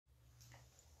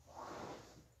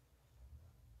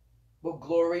Well,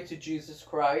 glory to Jesus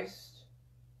Christ.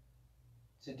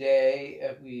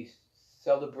 Today we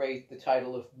celebrate the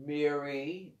title of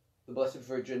Mary, the Blessed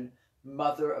Virgin,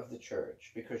 Mother of the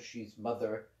Church, because she's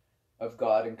Mother of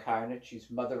God incarnate.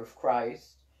 She's Mother of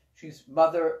Christ. She's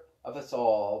Mother of us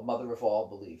all, Mother of all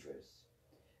believers.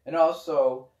 And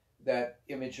also that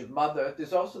image of Mother,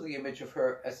 there's also the image of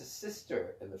her as a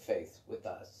sister in the faith with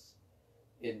us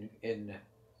in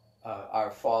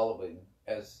our following,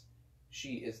 as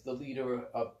she is the leader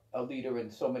of a leader in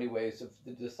so many ways of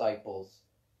the disciples,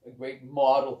 a great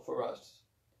model for us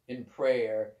in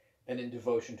prayer and in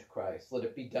devotion to Christ. Let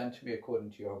it be done to me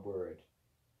according to your word.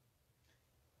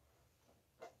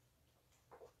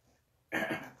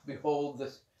 Behold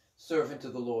the servant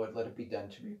of the Lord, let it be done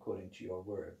to me according to your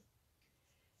word.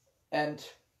 And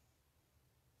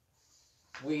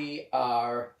we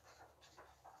are,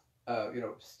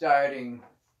 starting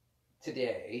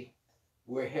today.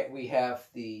 We have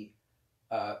the,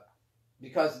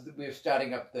 because we're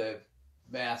starting up the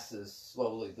masses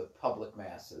slowly, the public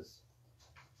masses.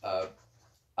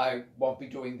 I won't be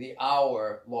doing the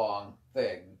hour-long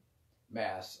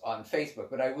mass on Facebook,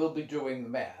 but I will be doing the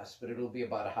mass, but it'll be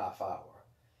about a half hour.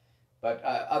 But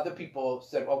other people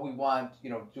said, well, we want,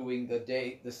 doing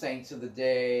the saints of the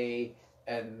day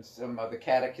and some other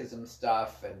catechism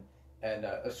stuff and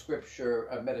a scripture,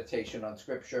 a meditation on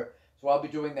scripture. So I'll be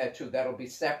doing that too. That'll be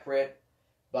separate,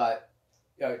 but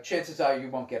chances are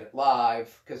you won't get it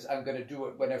live because I'm going to do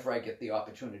it whenever I get the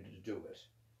opportunity to do it.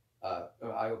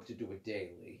 I hope to do it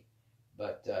daily.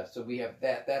 But so we have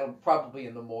that. That'll probably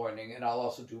in the morning, and I'll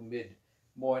also do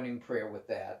mid-morning prayer with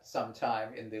that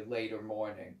sometime in the later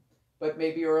morning. But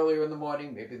maybe earlier in the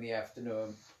morning, maybe in the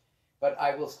afternoon. But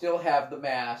I will still have the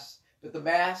Mass. But the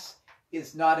Mass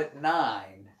is not at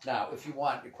 9. Now, if you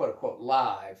want, quote-unquote,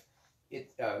 live,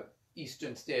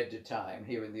 Eastern Standard Time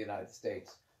here in the United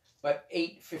States. But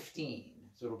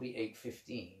 8:15. So it'll be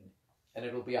 8:15. And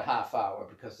it'll be a half hour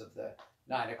because of the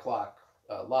 9 o'clock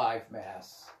live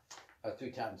Mass 3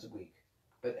 times a week.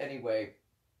 But anyway,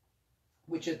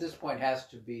 which at this point has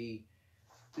to be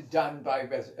done by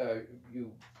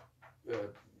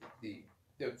the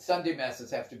Sunday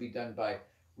Masses have to be done by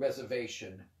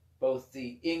reservation, both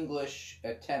the English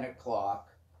at 10 o'clock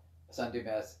Sunday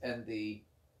Mass and the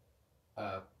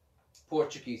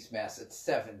Portuguese Mass at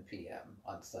 7 p.m.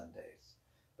 on Sundays.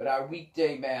 But our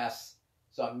weekday Mass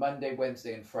is on Monday,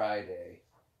 Wednesday, and Friday,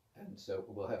 and so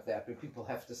we'll have that. But people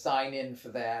have to sign in for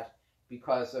that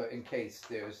because in case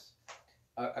there's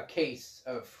a case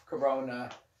of corona,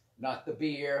 not the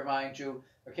beer, mind you,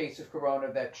 a case of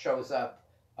corona that shows up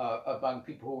among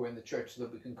people who are in the church so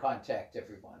that we can contact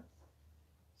everyone.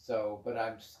 So, but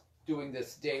I'm doing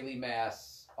this daily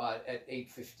Mass at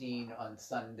 8:15 on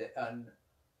Sunday, on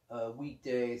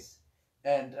weekdays,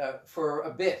 and for a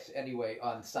bit anyway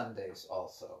on Sundays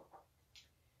also.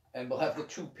 And we'll have the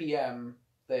 2 p.m.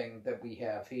 thing that we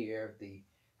have here.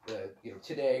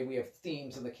 Today we have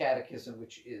themes in the Catechism,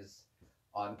 which is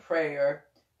on prayer.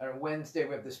 And on Wednesday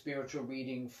we have the spiritual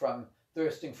reading from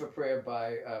Thirsting for Prayer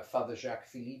by Father Jacques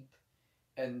Philippe.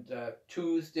 And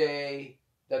Tuesday,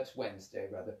 that's Wednesday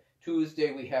rather.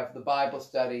 Tuesday we have the Bible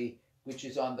study, which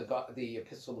is on the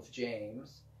Epistle of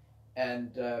James.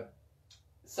 And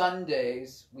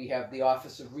Sundays we have the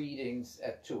Office of Readings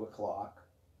at 2 o'clock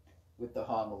with the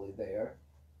homily there.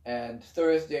 And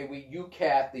Thursday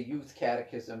UCAT, the Youth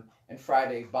Catechism, and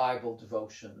Friday Bible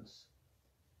devotions.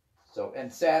 So,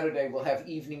 and Saturday we'll have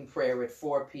evening prayer at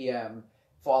 4 p.m.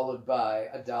 followed by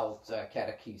adult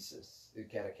catechetics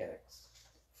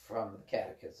from the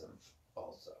Catechism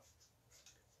also.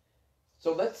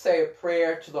 So let's say a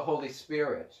prayer to the Holy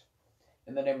Spirit.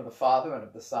 In the name of the Father, and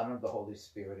of the Son, and of the Holy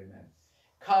Spirit, amen.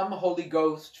 Come, Holy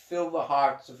Ghost, fill the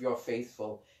hearts of your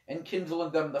faithful, and kindle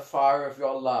in them the fire of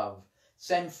your love.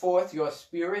 Send forth your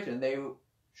Spirit, and they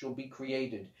shall be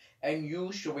created, and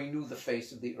you shall renew the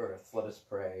face of the earth. Let us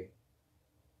pray.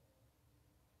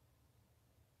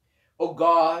 O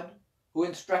God, who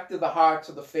instructed the hearts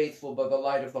of the faithful by the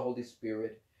light of the Holy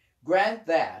Spirit, grant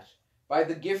that, by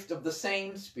the gift of the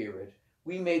same Spirit,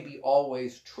 we may be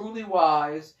always truly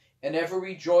wise and ever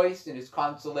rejoice in his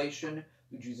consolation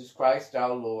through Jesus Christ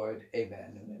our Lord.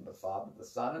 Amen. In the name of the Father, the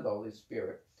Son, and the Holy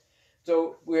Spirit.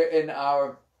 So we're in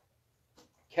our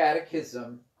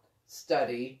Catechism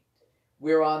study.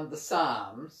 We're on the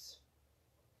Psalms,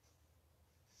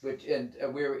 and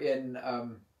we're in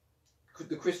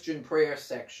the Christian prayer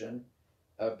section,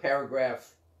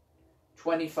 paragraph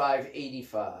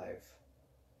 2585.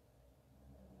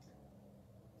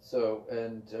 So,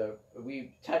 and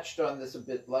we touched on this a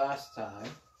bit last time,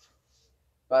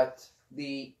 but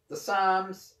the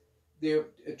Psalms they're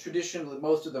traditionally,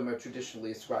 most of them are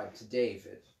traditionally ascribed to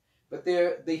David, but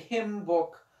they're the hymn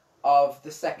book of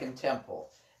the Second Temple.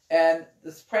 And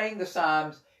this praying the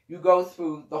Psalms, you go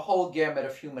through the whole gamut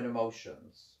of human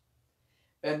emotions.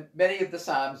 And many of the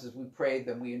Psalms, as we prayed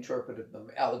them, we interpreted them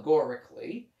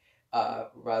allegorically,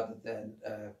 rather than,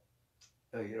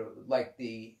 like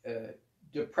the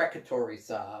deprecatory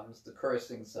Psalms, the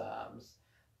cursing Psalms,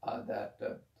 that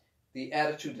the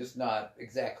attitude is not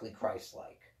exactly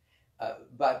Christ-like.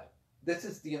 But this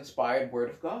is the inspired Word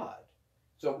of God.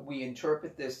 So we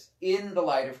interpret this in the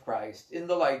light of Christ, in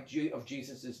the light of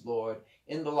Jesus is Lord,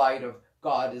 in the light of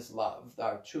God is love,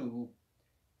 our two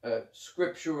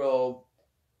scriptural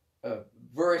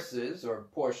verses or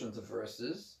portions of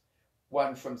verses,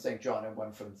 one from St. John and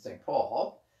one from St.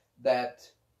 Paul, that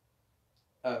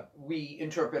we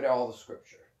interpret all of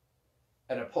Scripture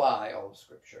and apply all of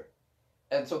Scripture.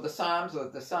 And so the Psalms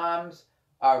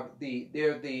are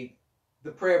the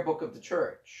prayer book of the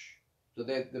church. So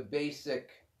they're the basic,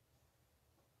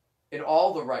 in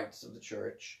all the rites of the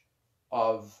church,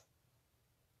 of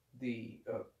the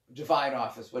divine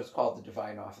office, what is called the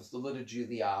divine office, the liturgy of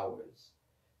the hours,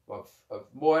 of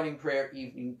morning prayer,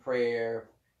 evening prayer,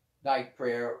 night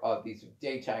prayer, these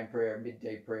daytime prayer,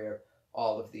 midday prayer,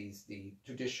 all of these, the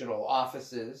traditional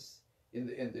offices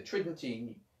in the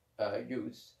Tridentine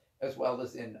use, as well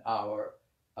as in our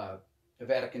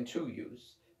Vatican II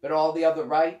use. But all the other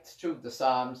rites too, the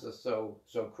Psalms are so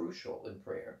crucial in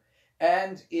prayer.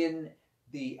 And in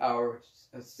our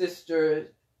sisters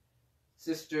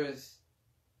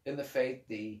in the faith,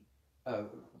 the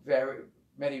very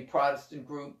many Protestant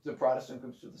groups, the Protestant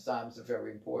groups of the Psalms are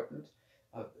very important.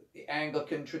 The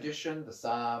Anglican tradition, the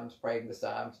Psalms, praying the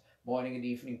Psalms, morning and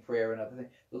evening prayer and other things.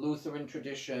 The Lutheran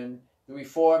tradition, the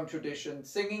Reformed tradition,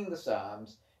 singing the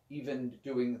Psalms, even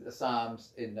doing the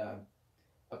Psalms in a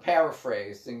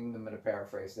paraphrase, singing them in a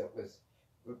paraphrase that was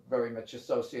very much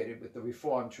associated with the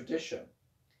Reformed tradition.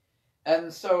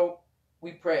 And so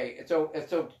we pray. So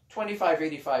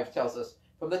 2585 tells us,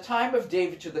 from the time of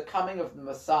David to the coming of the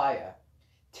Messiah,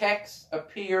 texts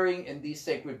appearing in these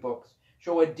sacred books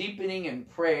show a deepening in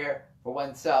prayer for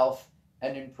oneself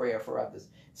and in prayer for others.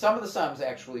 Some of the Psalms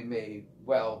actually may,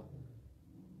 well,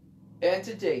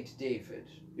 antedate David,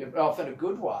 often a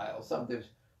good while. There's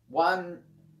one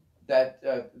that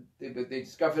they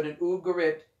discovered in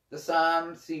Ugarit. The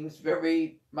Psalm seems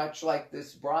very much like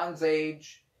this Bronze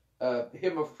Age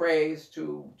hymn of praise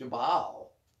to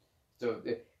Baal. So,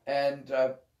 and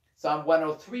Psalm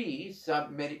 103,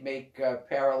 some make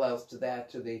parallels to that,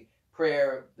 to the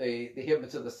prayer, the hymn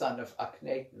to the son of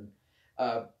Akhenaten.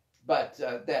 But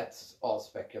that's all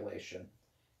speculation.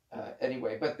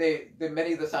 Anyway, but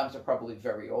many of the Psalms are probably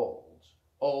very old,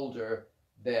 older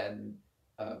than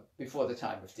before the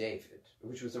time of David,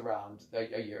 which was around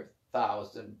a year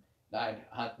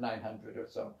 1900 or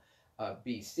so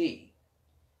BC.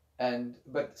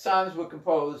 But Psalms were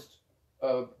composed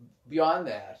beyond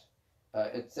that.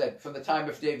 It said, from the time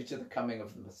of David to the coming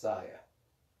of the Messiah.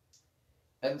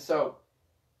 And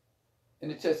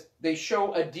it says, they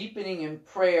show a deepening in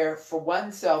prayer for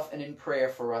oneself and in prayer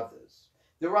for others.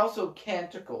 There are also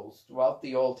canticles throughout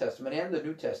the Old Testament and the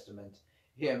New Testament,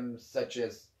 hymns such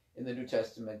as in the New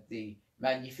Testament, the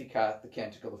Magnificat, the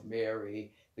Canticle of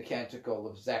Mary, the Canticle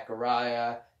of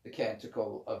Zechariah, the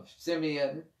Canticle of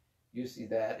Simeon. You see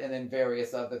that, and then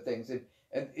various other things.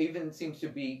 And even seems to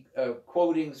be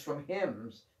quotings from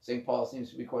hymns. St. Paul seems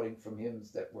to be quoting from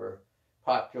hymns that were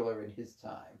popular in his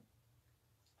time.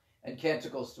 And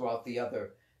canticles throughout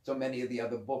so many of the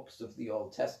other books of the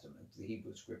Old Testament, the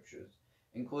Hebrew Scriptures,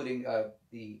 including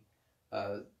the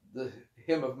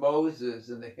hymn of Moses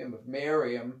and the hymn of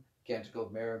Miriam, Canticle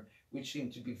of Miriam, which seem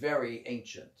to be very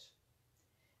ancient.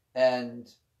 And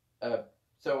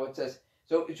so it says,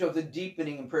 so it shows a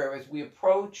deepening in prayer as we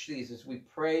approach these, as we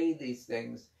pray these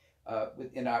things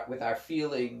with our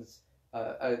feelings,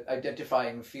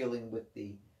 identifying and feeling with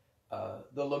the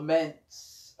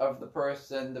laments of the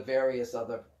person, the various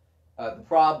other the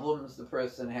problems the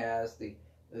person has, the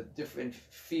different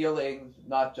feelings,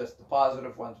 not just the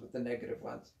positive ones, but the negative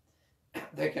ones.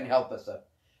 They can help us.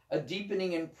 A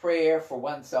deepening in prayer for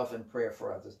oneself and prayer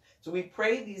for others. So we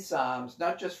pray these Psalms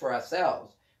not just for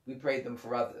ourselves, we pray them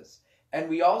for others. And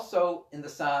we also, in the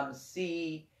Psalms,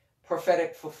 see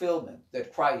prophetic fulfillment,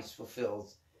 that Christ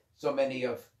fulfills so many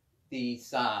of these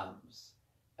Psalms,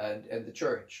 and the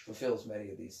Church fulfills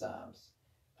many of these Psalms.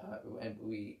 And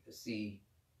we see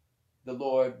the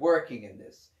Lord working in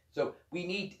this. So we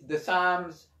need, the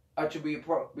Psalms are to be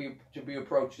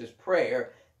approached as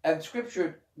prayer, and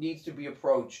Scripture needs to be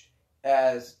approached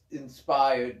as the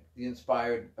inspired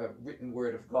written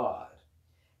Word of God.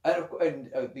 and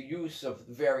the use of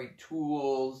the very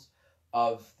tools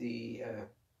of the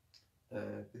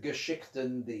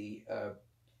Geschichten, the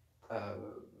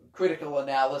critical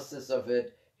analysis of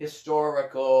it,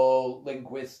 historical,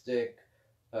 linguistic,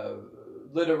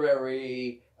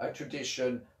 literary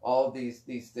tradition, all of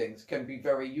these things can be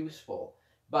very useful.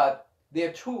 But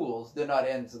they're tools, they're not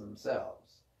ends in themselves.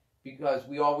 Because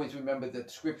we always remember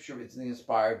that Scripture is the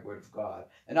inspired Word of God.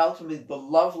 And ultimately, the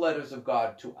love letters of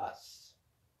God to us.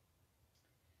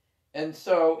 And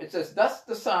so it says, thus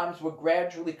the Psalms were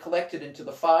gradually collected into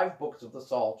the 5 books of the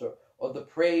Psalter, or the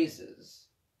praises,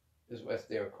 is what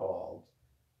they're called.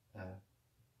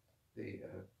 Is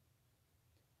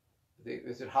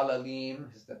it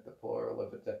Halalim? Is that the plural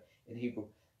of it in Hebrew?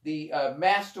 The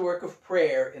masterwork of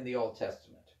prayer in the Old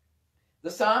Testament. The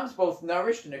Psalms both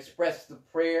nourished and expressed the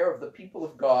prayer of the people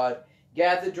of God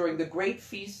gathered during the great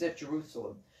feasts at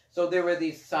Jerusalem. So there were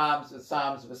these Psalms, the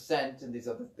Psalms of Ascent, and these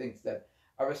other things that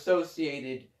are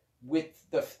associated with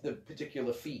the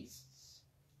particular feasts.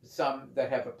 Some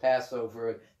that have a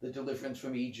Passover, the deliverance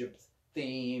from Egypt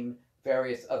theme,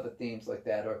 various other themes like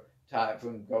that, or time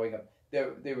from growing up.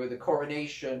 There were the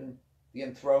coronation, the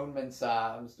enthronement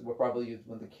Psalms that were probably used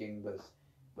when the king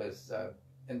was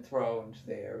enthroned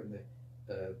there in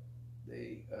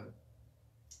the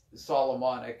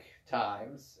Solomonic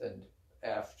times and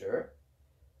after,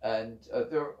 and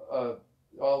there are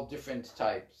all different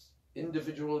types: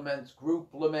 individual laments, group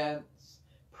laments,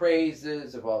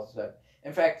 praises of all types.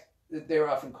 In fact, they're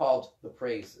often called the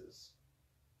praises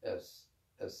as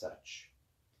such.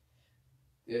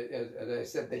 As I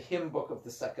said, the hymn book of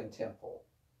the Second Temple,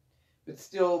 but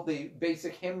still the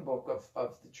basic hymn book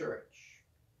of the church.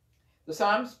 The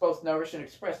Psalms both nourish and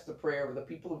express the prayer of the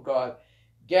people of God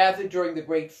gathered during the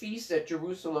great feast at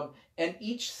Jerusalem and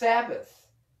each Sabbath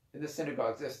in the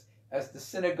synagogues. As the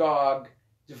synagogue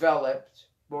developed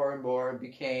more and more and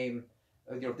became,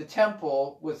 the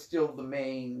temple was still the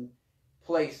main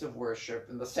place of worship,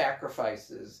 and the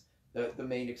sacrifices, the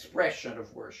main expression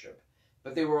of worship.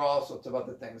 But there were all sorts of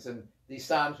other things, and these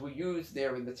psalms were used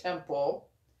there in the temple,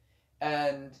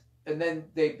 and then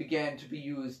they began to be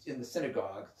used in the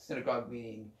synagogue. Synagogue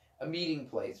meaning a meeting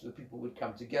place where people would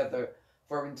come together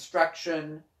for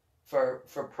instruction, for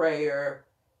prayer,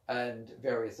 and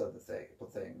various other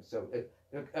things. So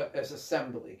as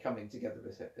assembly, coming together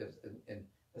as in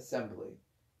assembly.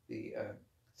 The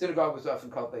synagogue was often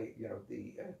called the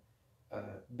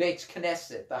Beit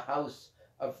Knesset, the house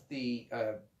of the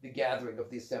gathering of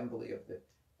the assembly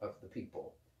of the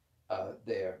people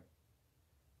there,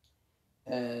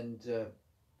 and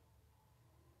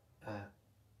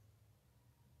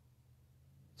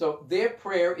so their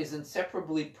prayer is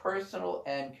inseparably personal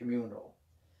and communal.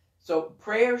 So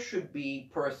prayer should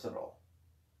be personal.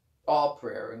 All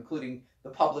prayer, including the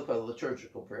public or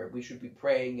liturgical prayer, we should be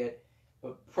praying it,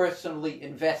 personally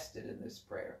invested in this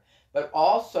prayer, but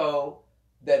also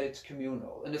that it's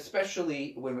communal, and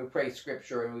especially when we pray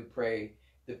Scripture and we pray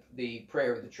the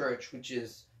prayer of the church, which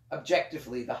is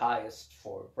objectively the highest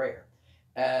form of prayer,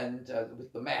 and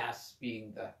with the Mass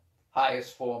being the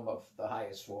highest form of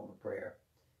prayer,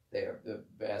 there, the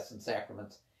Mass and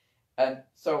sacraments, and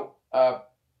so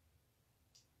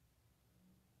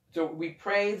we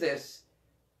pray this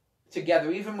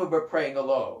together, even when we're praying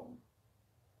alone.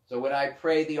 So when I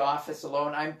pray the office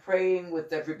alone, I'm praying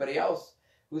with everybody else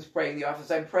who's praying the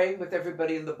office. I'm praying with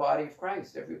everybody in the body of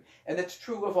Christ. And it's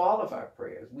true of all of our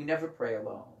prayers. We never pray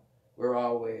alone. We're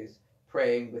always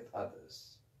praying with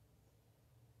others.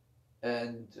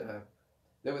 And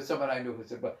there was someone I knew who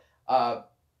said, well,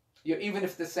 even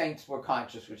if the saints were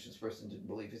conscious, which this person didn't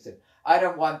believe, he said, I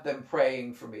don't want them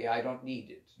praying for me. I don't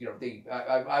need it.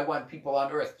 I want people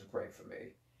on earth to pray for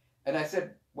me. And I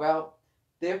said, well,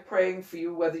 they're praying for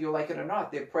you whether you like it or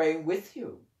not. They're praying with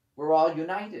you. We're all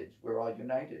united. We're all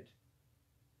united.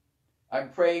 I'm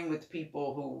praying with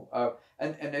people who,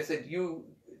 and I said,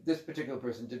 this particular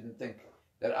person didn't think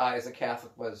that I, as a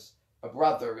Catholic, was a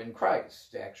brother in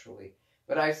Christ, actually.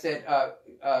 But I said,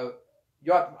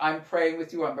 I'm praying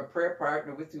with you. I'm a prayer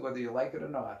partner with you, whether you like it or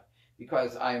not,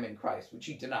 because I am in Christ, which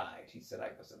he denied. He said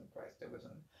I wasn't in Christ. I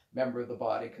wasn't a member of the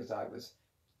body because I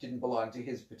didn't belong to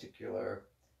his particular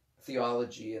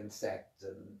theology and sect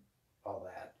and all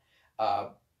that.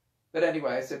 But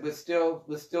anyway, I said, we're still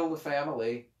the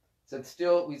family. I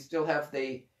said, we still have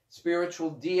the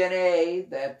spiritual DNA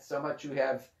that so much you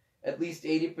have at least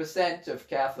 80% of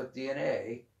Catholic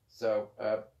DNA. So,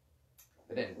 but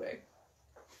anyway.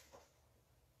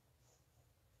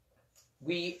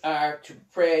 We are to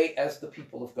pray as the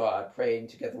people of God, praying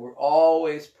together. We're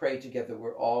always pray together.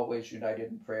 We're always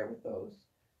united in prayer with those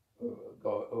who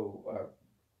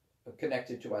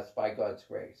connected to us by God's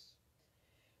grace.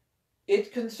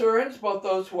 It concerns both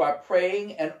those who are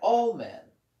praying and all men.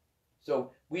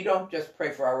 So we don't just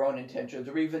pray for our own intentions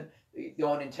or even the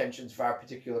own intentions for our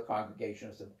particular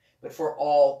congregation, but for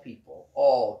all people,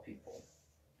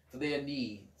 for their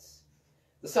needs.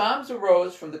 The Psalms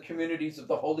arose from the communities of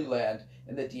the Holy Land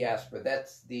and the diaspora.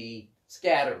 That's the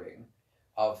scattering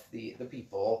of the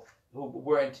people who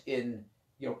weren't in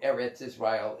Eretz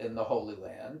Israel, in the Holy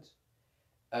Land.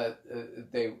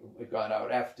 They had gone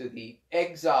out after the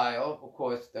exile. Of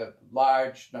course, the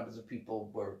large numbers of people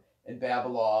were in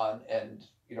Babylon and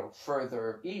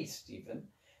further east even,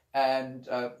 and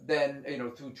then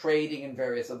through trading and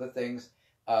various other things,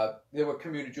 there were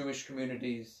Jewish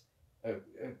communities,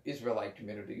 Israelite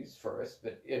communities first,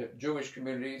 but Jewish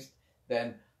communities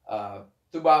then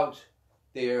throughout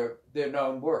their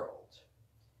known world.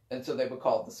 And so they were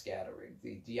called the scattering,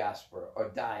 the diaspora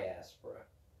or diaspora.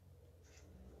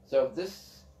 So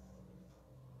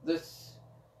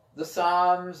the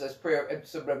Psalms as prayer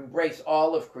sort of embrace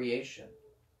all of creation.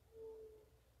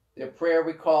 Their prayer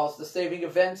recalls the saving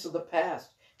events of the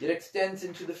past. It extends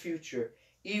into the future,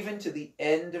 even to the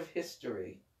end of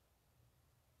history.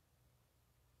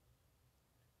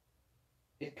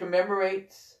 It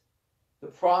commemorates the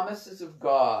promises of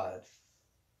God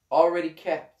already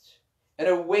kept and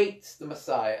awaits the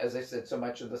Messiah. As I said, so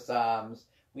much of the Psalms,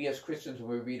 we as Christians, when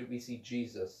we read it, we see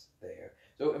Jesus there.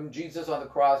 So Jesus on the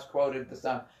cross quoted the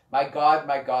Psalm, my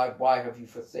God, why have you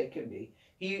forsaken me?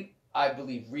 He, I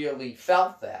believe, really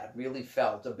felt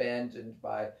abandoned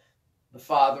by the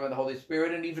Father and the Holy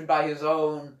Spirit, and even by his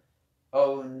own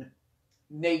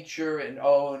nature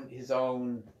and his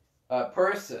own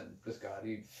person, because God,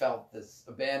 he felt this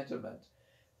abandonment,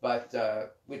 but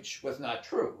which was not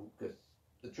true, because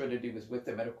the Trinity was with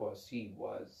him, and of course he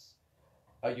was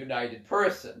a united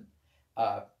person,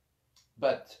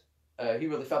 but he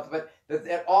really felt it. But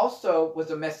that also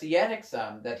was a messianic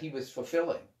psalm that he was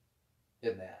fulfilling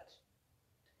in that.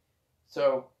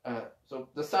 So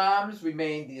the Psalms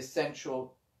remain the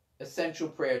essential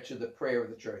prayer to the prayer of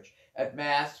the church. At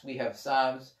Mass, we have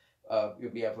Psalms.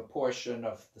 We have a portion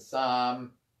of the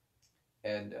Psalm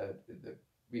and the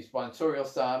responsorial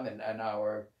Psalm and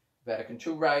our Vatican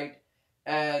II rite,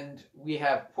 and we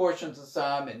have portions of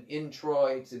Psalm and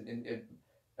introits and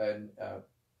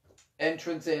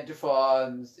entrance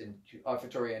antiphons and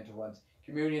offertory antiphons,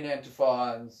 communion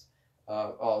antiphons,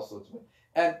 all sorts of.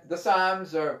 And the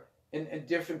Psalms are in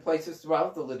different places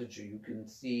throughout the liturgy. You can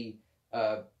see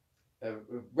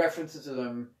references to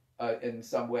them in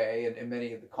some way, and in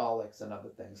many of the collects and other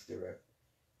things, there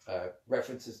are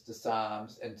references to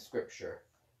Psalms and Scripture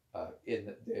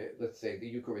in let's say the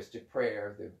Eucharistic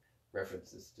prayer. The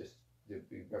references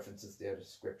there to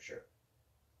Scripture.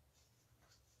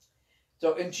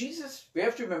 So in Jesus, we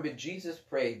have to remember Jesus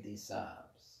prayed these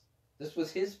Psalms. This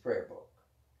was his prayer book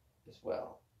as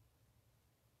well.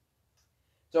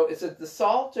 So it says the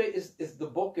Psalter is the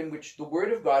book in which the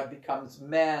Word of God becomes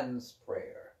man's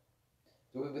prayer.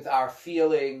 So with our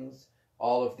feelings,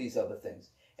 all of these other things.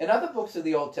 In other books of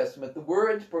the Old Testament, the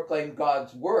words proclaim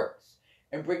God's works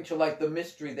and bring to light the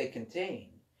mystery they contain.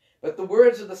 But the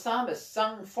words of the psalmist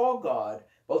sung for God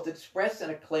both express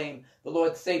and acclaim the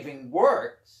Lord's saving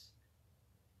works.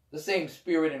 The same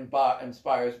Spirit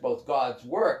inspires both God's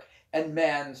work and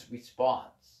man's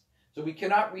response. So we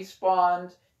cannot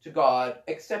respond to God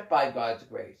except by God's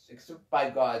grace, except by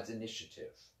God's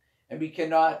initiative. And we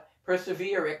cannot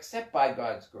persevere except by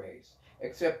God's grace,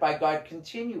 except by God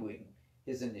continuing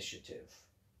his initiative.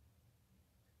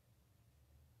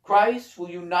 Christ will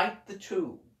unite the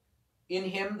two. In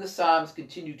him, the Psalms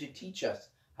continue to teach us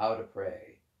how to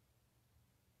pray.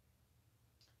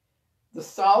 The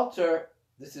Psalter,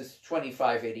 this is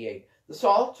 2588, the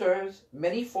Psalter's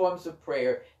many forms of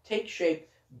prayer take shape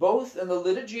both in the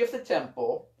liturgy of the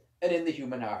temple and in the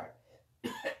human heart.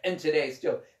 And today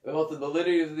still, both in the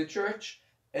liturgy of the church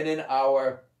and in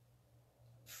our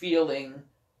feeling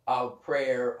of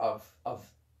prayer of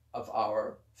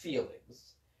our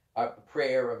feelings. Our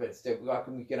prayer of it,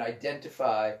 we can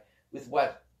identify with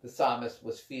what the psalmist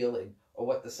was feeling or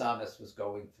what the psalmist was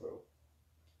going through.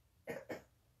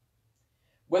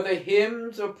 Whether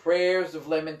hymns or prayers of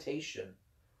lamentation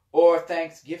or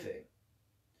thanksgiving,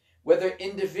 whether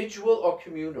individual or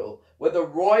communal, whether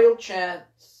royal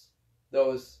chants,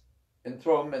 those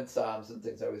enthronement psalms and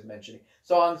things I was mentioning,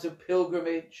 songs of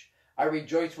pilgrimage, I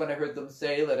rejoiced when I heard them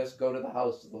say, let us go to the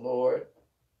house of the Lord.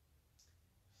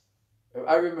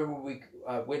 I remember we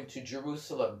went to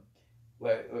Jerusalem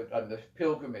on the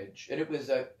pilgrimage, and it was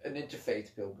an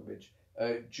interfaith pilgrimage,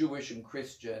 Jewish and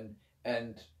Christian,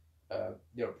 and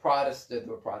Protestant.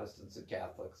 There were Protestants and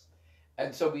Catholics,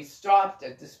 And so we stopped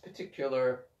at this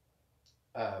particular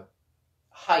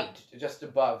height just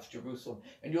above Jerusalem.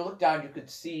 And you look down, you could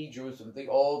see Jerusalem, the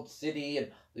old city,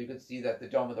 and you could see that the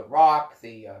Dome of the Rock,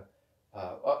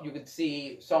 you could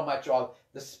see so much, all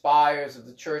the spires of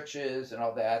the churches and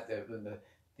all that,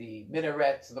 the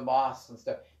minarets of the mosques and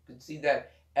stuff. You could see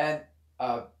that. And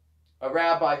a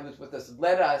rabbi who was with us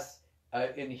led us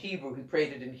in Hebrew. He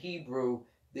prayed it in Hebrew,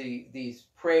 these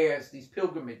prayers,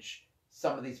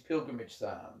 some of these pilgrimage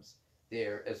psalms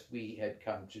there as we had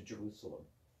come to Jerusalem.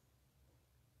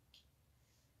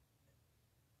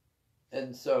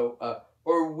 And so,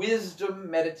 or wisdom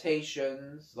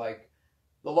meditations, like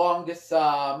the longest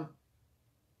psalm,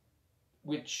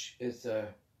 which is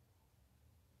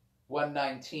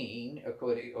 119,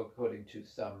 according to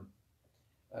some,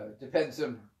 depends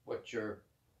on what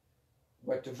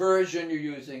version you're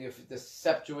using, if the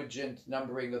Septuagint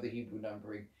numbering or the Hebrew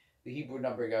numbering. The Hebrew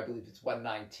numbering, I believe it's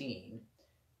 119,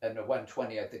 and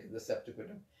 120, I think, in the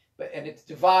Septuagint. And it's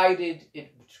divided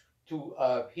into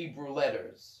Hebrew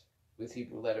letters, with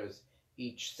Hebrew letters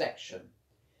each section.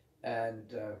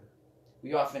 And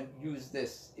we often use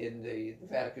this in the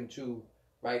Vatican II,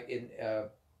 right, in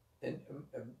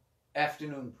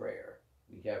afternoon prayer.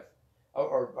 We have,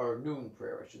 or noon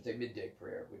prayer, I should say, midday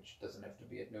prayer, which doesn't have to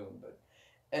be at noon, but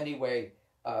anyway,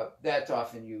 that's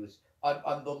often used.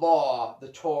 On the law,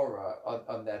 the Torah,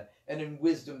 on that. And in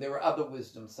wisdom, there are other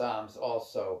wisdom psalms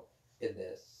also in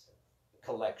this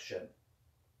collection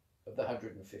of the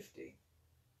 150.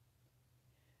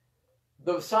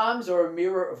 The Psalms are a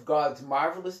mirror of God's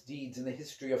marvelous deeds in the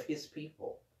history of his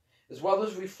people, as well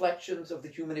as reflections of the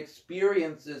human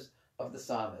experiences of the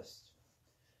psalmist.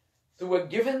 Through a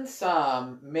given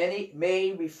psalm, many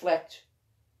may reflect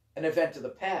an event of the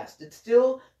past. It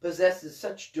still possesses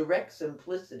such direct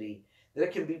simplicity that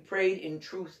it can be prayed in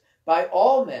truth by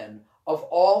all men of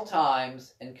all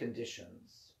times and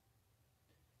conditions.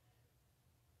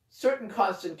 Certain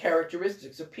constant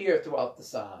characteristics appear throughout the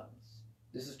Psalms.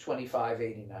 This is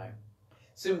 2589.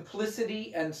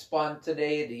 Simplicity and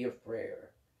spontaneity of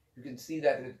prayer. You can see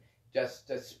that it just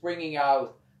springing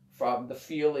out from the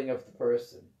feeling of the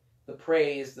person. The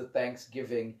praise, the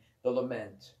thanksgiving, the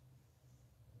lament.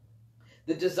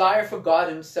 The desire for God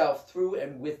himself through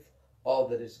and with all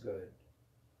that is good.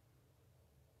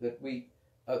 That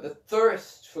the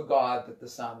thirst for God that the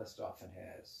psalmist often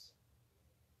has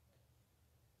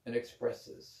and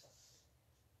expresses.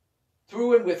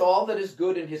 Through and with all that is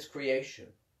good in his creation.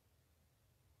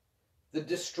 The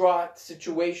distraught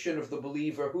situation of the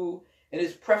believer who, in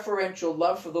his preferential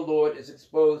love for the Lord, is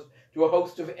exposed to a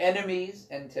host of enemies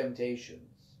and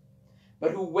temptations,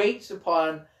 but who waits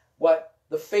upon what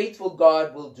the faithful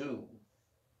God will do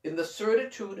in the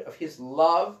certitude of his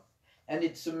love and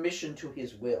its submission to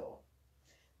his will.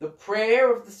 The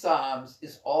prayer of the Psalms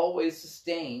is always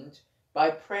sustained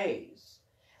by praise.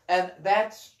 And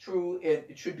that's true,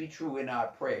 it should be true in our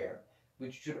prayer,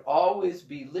 which should always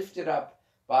be lifted up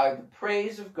by the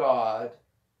praise of God,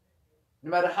 no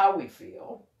matter how we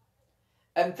feel,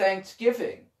 and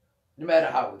thanksgiving, no matter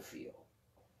how we feel,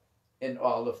 in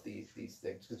all of these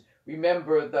things. Because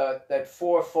remember that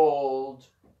fourfold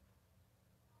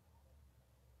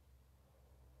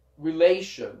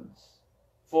relations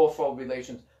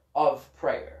of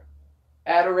prayer.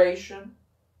 Adoration,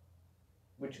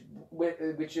 which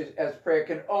is, as prayer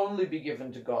can only be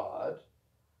given to God,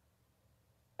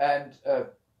 and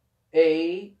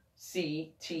ACTS,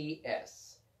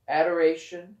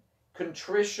 adoration,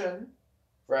 contrition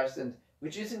for our sins,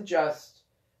 which isn't just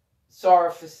sorrow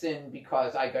for sin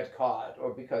because I got caught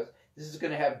or because this is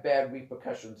going to have bad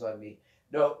repercussions on me.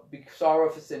 No, sorrow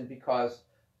for sin because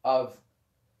of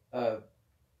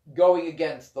going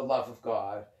against the love of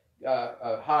God,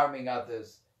 harming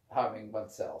others, harming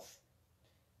oneself.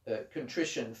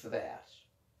 Contrition for that.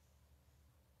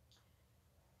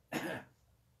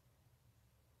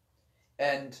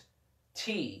 And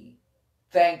T,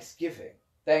 thanksgiving.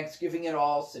 Thanksgiving in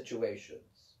all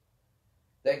situations.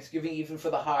 Thanksgiving even for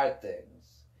the hard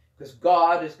things. Because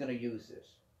God is going to use it.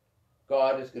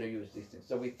 God is going to use these things.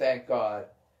 So we thank God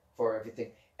for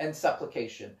everything. And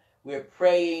supplication. We're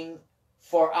praying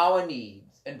for our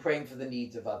needs and praying for the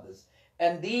needs of others.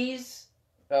 And these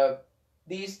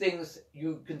things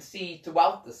you can see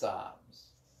throughout the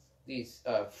Psalms. These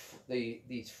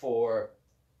four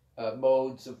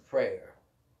modes of prayer.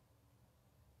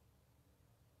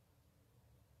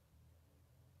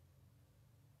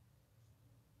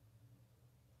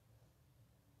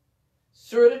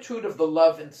 Certitude of the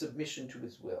love and submission to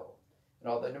his will. And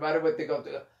all that, no matter what they go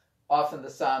through, often the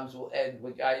Psalms will end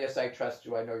with, yes, I trust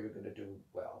you, I know you're going to do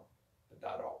well, but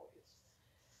not always.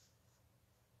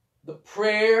 The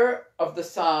prayer of the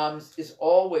Psalms is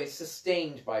always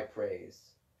sustained by praise.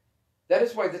 That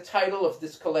is why the title of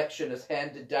this collection is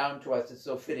handed down to us is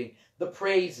so fitting. The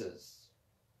Praises.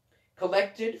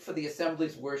 Collected for the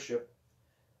assembly's worship,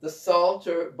 the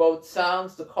Psalter both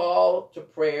sounds the call to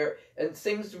prayer and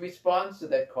sings the response to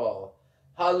that call.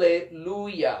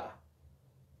 Hallelujah.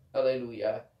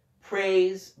 Hallelujah.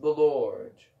 Praise the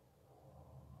Lord.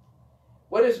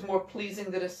 What is more pleasing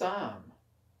than a psalm?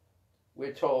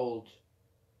 We're told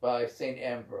by St.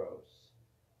 Ambrose.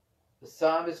 The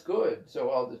psalm is good, so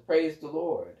all this praise the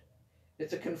Lord.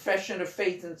 It's a confession of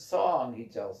faith and song, he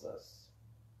tells us.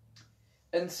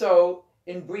 And so,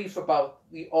 in brief about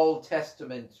the Old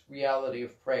Testament reality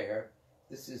of prayer,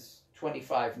 this is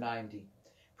 2590.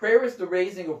 Prayer is the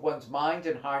raising of one's mind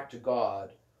and heart to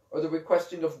God, or the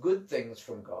requesting of good things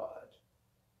from God.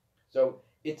 So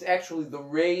it's actually the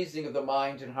raising of the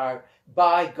mind and heart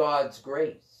by God's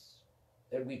grace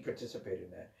that we participate in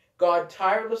that. God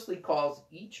tirelessly calls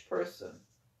each person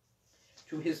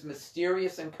to his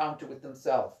mysterious encounter with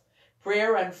himself.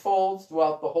 Prayer unfolds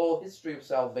throughout the whole history of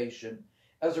salvation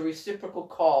as a reciprocal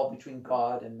call between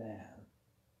God and man.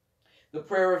 The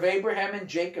prayer of Abraham and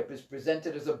Jacob is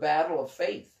presented as a battle of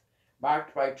faith,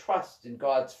 marked by trust in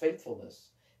God's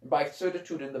faithfulness and by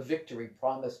certitude in the victory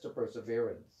promised to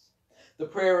perseverance. The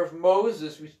prayer of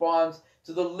Moses responds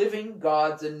to the living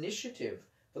God's initiative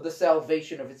for the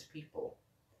salvation of his people.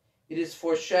 It is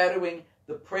foreshadowing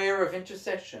the prayer of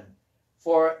intercession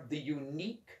for the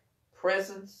unique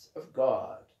presence of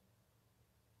God.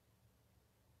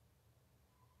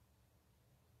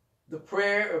 The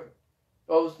prayer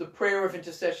of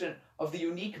intercession of the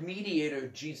unique mediator,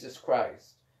 Jesus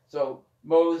Christ. So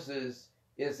Moses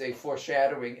is a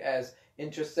foreshadowing as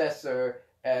intercessor,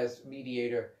 as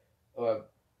mediator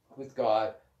with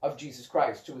God of Jesus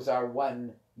Christ, who is our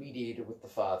one mediator with the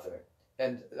Father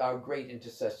and our great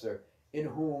intercessor, in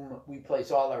whom we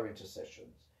place all our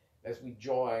intercessions as we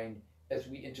join, as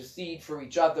we intercede for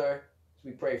each other, as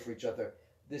we pray for each other,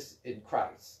 this in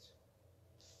Christ.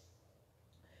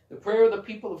 The prayer of the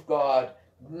people of God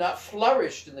not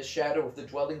flourished in the shadow of the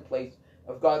dwelling place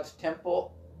of God's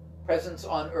temple presence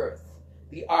on earth,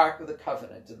 the Ark of the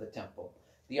Covenant in the temple.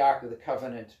 The Ark of the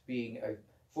Covenant being a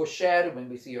foreshadowing,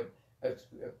 we see of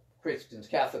Christians,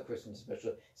 Catholic Christians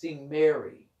especially, seeing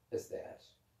Mary as that.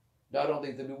 Not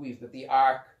only the New Eve, but the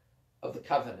Ark of the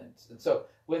Covenant. And so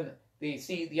when they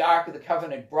see the Ark of the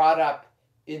Covenant brought up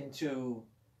into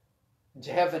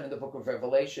heaven in the book of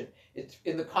Revelation, it's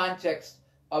in the context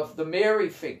of the Mary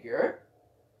figure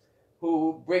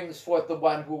who brings forth the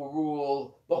one who will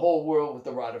rule the whole world with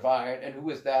the rod of iron. And who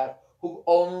is that? Who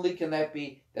only can that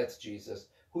be? That's Jesus.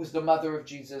 Who's the mother of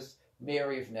Jesus?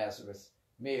 Mary of Nazareth,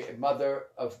 mother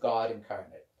of God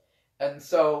incarnate. And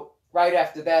so right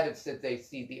after that, it's that they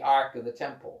see the Ark in the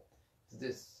temple.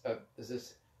 This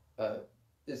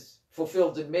is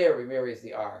fulfilled in Mary. Mary is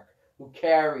the Ark, who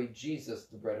carried Jesus,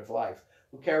 the bread of life,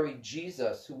 who carried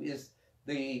Jesus, who is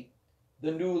the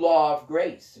new law of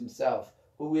grace himself,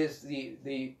 who is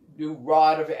the new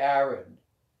rod of Aaron,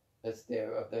 that's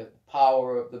there, of the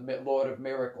power of the Lord of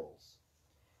miracles.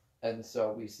 And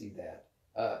so we see that,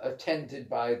 attended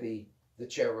by the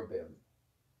cherubim.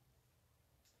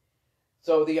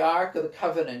 So the Ark of the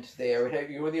Covenant there,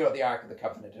 you know the Ark of the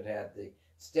Covenant, it had the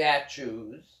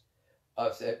statues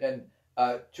of, and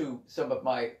to some of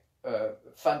my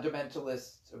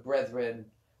fundamentalist brethren,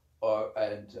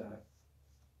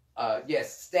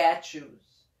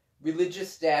 statues,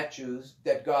 religious statues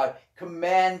that God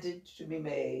commanded to be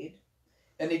made.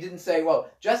 And he didn't say, well,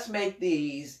 just make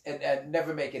these and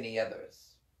never make any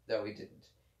others. No, he didn't.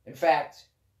 In fact,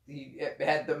 he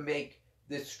had them make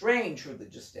this strange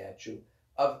religious statue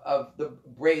of the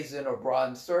brazen or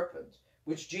bronze serpent,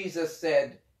 which Jesus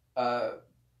said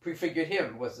prefigured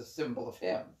him, was a symbol of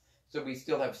him. So we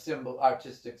still have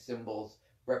artistic symbols,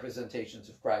 representations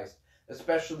of Christ,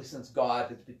 especially since God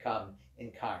has become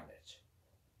incarnate.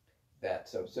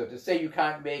 So to say you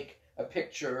can't make a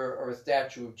picture or a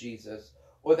statue of Jesus,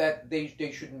 or that they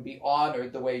shouldn't be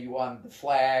honored the way you honor the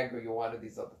flag or you honor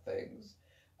these other things,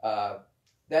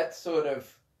 that's sort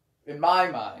of, in my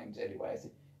mind anyways,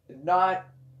 not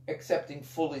accepting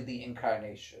fully the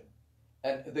incarnation.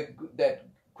 And that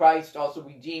Christ also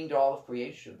redeemed all of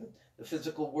creation. The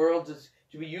physical world is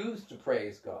to be used to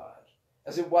praise God,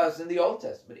 as it was in the Old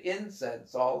Testament.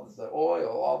 Incense, all this, the oil,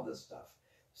 all this stuff.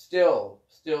 Still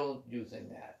using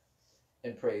that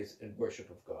in praise and worship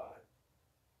of God.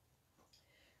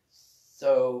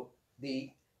 So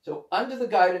under the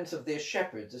guidance of their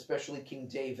shepherds, especially King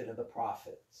David and the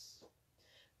prophets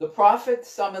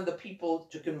summoned the people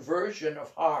to conversion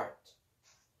of heart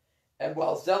And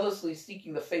while zealously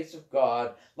seeking the face of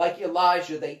God, like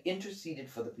Elijah, they interceded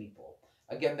for the people.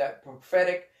 Again, that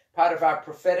prophetic, part of our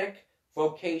prophetic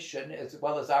vocation, as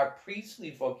well as our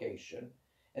priestly vocation,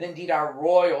 and indeed our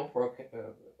royal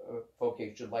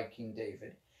vocation, like King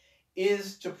David,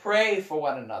 is to pray for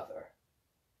one another.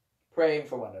 Praying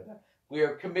for one another. We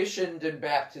are commissioned in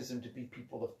baptism to be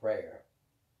people of prayer.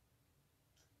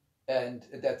 And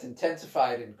that's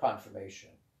intensified in confirmation.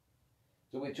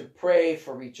 So we're to pray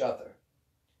for each other.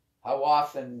 How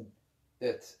often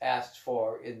that's asked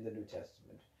for in the New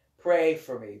Testament. Pray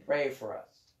for me, pray for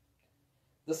us.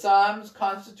 The Psalms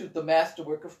constitute the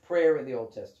masterwork of prayer in the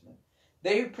Old Testament.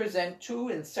 They present two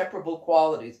inseparable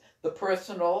qualities, the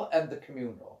personal and the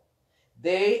communal.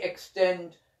 They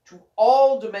extend to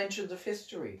all dimensions of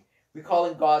history,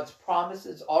 recalling God's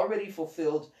promises already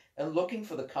fulfilled and looking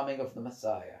for the coming of the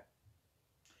Messiah.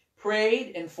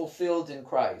 Prayed and fulfilled in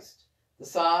Christ, the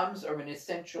Psalms are an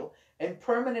essential and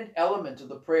permanent element of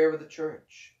the prayer of the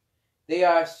Church. They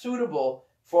are suitable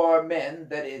for men,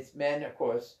 that is, men, of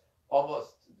course,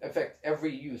 almost, in fact,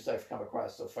 every use I've come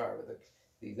across so far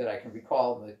that I can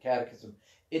recall in the Catechism.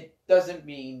 It doesn't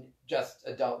mean just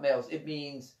adult males. It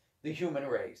means the human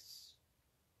race.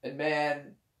 And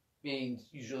man means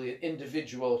usually an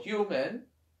individual human,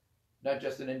 not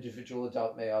just an individual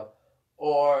adult male,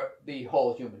 or the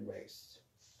whole human race.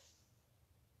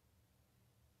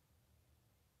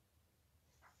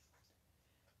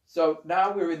 So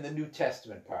now we're in the New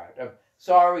Testament part. I'm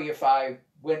sorry if I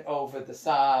went over the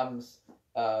Psalms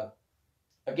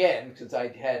again, because I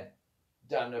had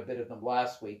done a bit of them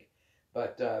last week,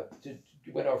 but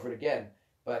went over it again.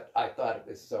 But I thought it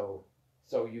was so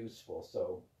useful,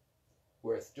 so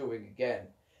worth doing again.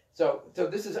 So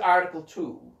this is Article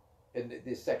 2 in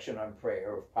this section on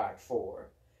prayer of Part 4,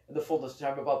 in the fullness of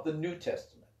time about the New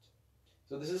Testament.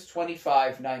 So this is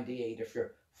 2598 if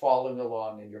you're following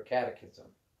along in your catechism.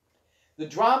 The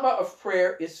drama of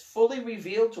prayer is fully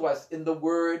revealed to us in the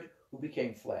Word who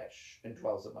became flesh and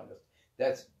dwells among us.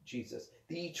 That's Jesus,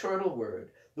 the eternal Word.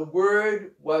 The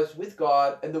Word was with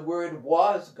God, and the Word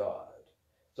was God.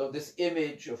 So this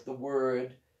image of the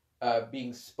Word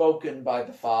being spoken by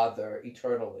the Father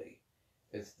eternally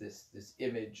is this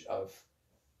image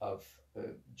of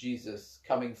Jesus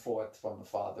coming forth from the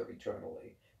Father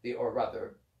eternally, or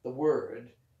rather the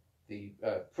Word, the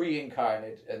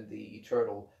pre-incarnate and the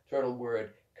eternal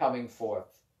Word coming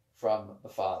forth from the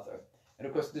Father. And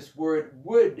of course this Word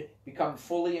would become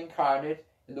fully incarnate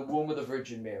in the womb of the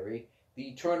Virgin Mary. The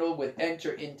eternal would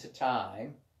enter into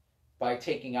time by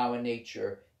taking our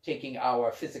nature, taking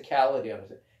our physicality on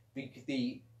it,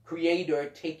 the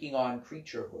Creator taking on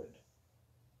creaturehood.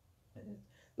 And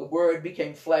the Word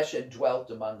became flesh and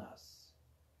dwelt among us.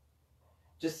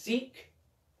 To seek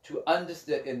to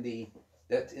understand in the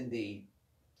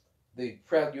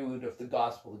prelude of the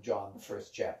Gospel of John, the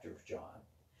first chapter of John,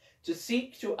 to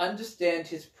seek to understand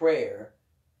his prayer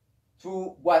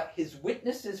through what his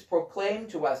witnesses proclaim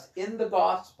to us in the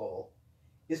Gospel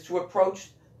is to approach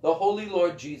the Holy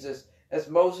Lord Jesus as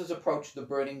Moses approached the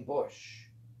burning bush.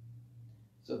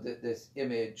 So that this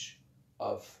image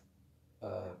of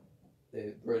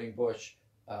the burning bush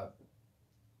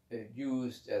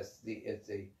used as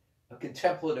a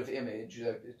contemplative image.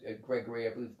 Gregory,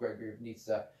 I believe Gregory of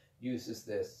Nyssa uses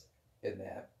this in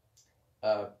that.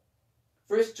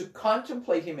 First, to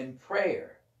contemplate him in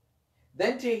prayer,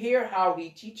 then to hear how he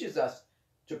teaches us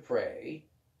to pray,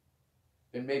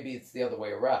 and maybe it's the other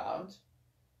way around,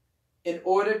 in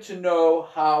order to know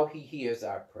how he hears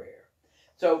our prayer.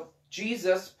 So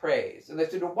Jesus prays. And they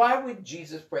said, well, why would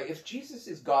Jesus pray? If Jesus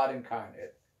is God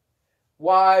incarnate,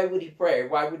 why would he pray?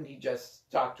 Why wouldn't he just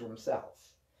talk to himself?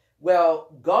 Well,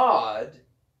 God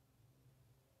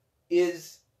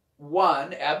is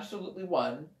one, absolutely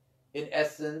one, in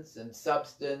essence and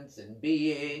substance and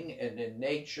being and in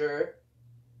nature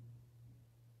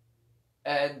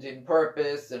and in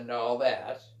purpose and all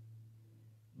that.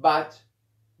 But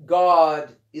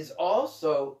God is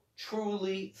also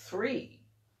truly three.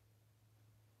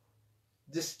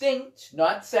 Distinct,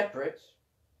 not separate,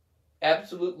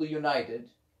 absolutely united,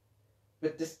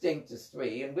 but distinct as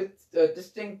three, and with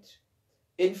distinct,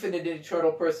 infinite and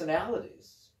eternal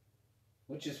personalities,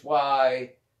 which is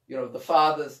why, the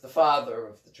Father's the Father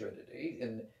of the Trinity,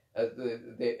 and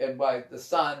and why the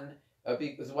Son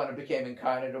is the one who became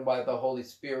incarnate, and why the Holy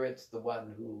Spirit's the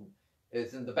one who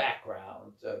is in the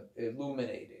background,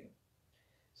 illuminating.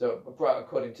 So,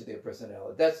 according to their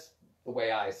personality, that's the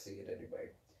way I see it,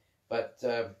 anyway. But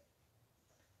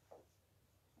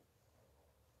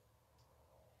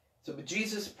but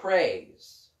Jesus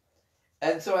prays,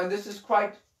 and this is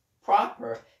quite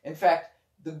proper. In fact,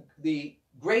 the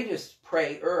greatest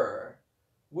prayer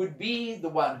would be the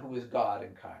one who is God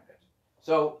incarnate.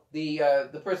 So the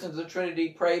persons of the Trinity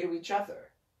pray to each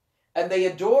other, and they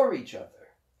adore each other.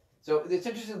 So it's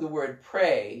interesting, the word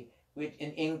pray, which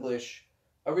in English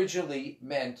originally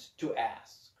meant to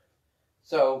ask.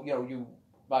 So, you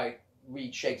might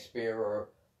read Shakespeare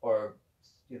or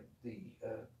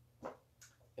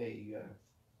a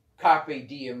carpe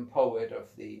diem poet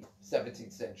of the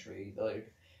 17th century,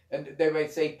 and they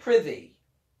might say prithee,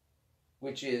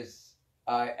 which is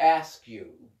I ask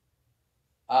you,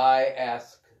 I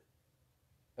ask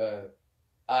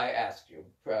you,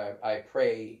 I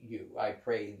pray you, I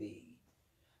pray thee,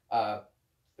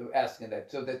 asking that.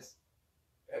 So that's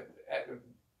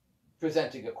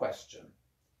presenting a question.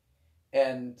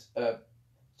 And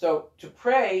so to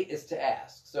pray is to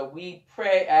ask. So we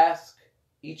ask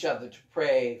each other to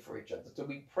pray for each other. So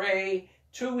we pray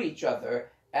to each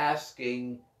other,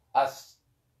 asking us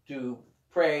to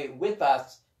pray with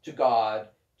us to God,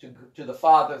 to the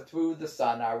Father through the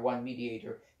Son, our one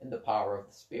mediator, in the power of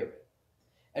the Spirit.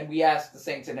 And we ask the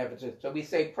saints in heaven. So we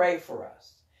say, pray for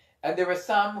us. And there are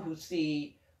some who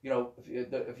see,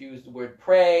 if you use the word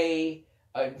pray,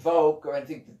 invoke, or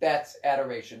anything, that's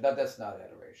adoration. No, that's not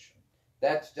adoration.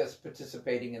 That's just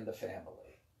participating in the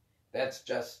family. That's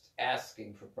just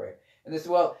asking for prayer. And they say,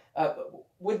 well,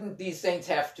 wouldn't these saints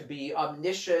have to be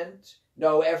omniscient,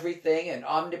 know everything, and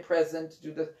omnipresent to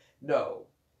do this? No,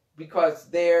 because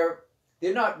they're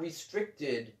not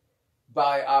restricted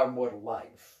by our mortal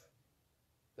life.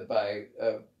 I'm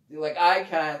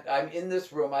in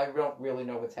this room, I don't really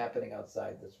know what's happening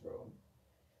outside this room.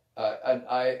 And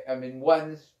I am in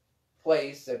one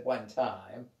place at one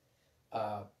time,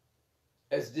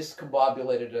 as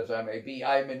discombobulated as I may be,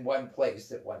 I'm in one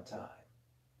place at one time.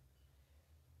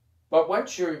 But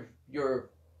once you're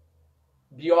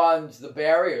beyond the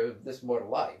barrier of this mortal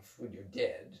life, when you're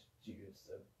dead, to use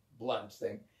the blunt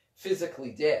thing,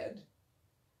 physically dead,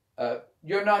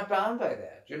 you're not bound by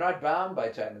that. You're not bound by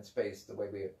time and space the way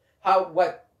we are.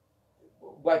 What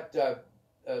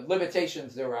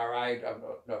limitations there are, I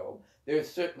don't know. There's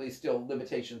certainly still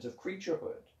limitations of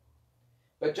creaturehood.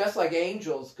 But just like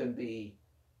angels can be,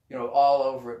 all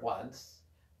over at once,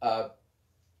 all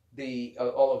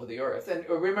over the earth. And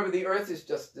remember, the earth is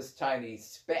just this tiny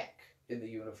speck in the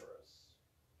universe.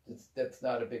 That's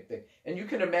not a big thing. And you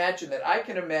can imagine that. I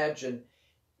can imagine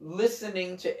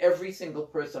listening to every single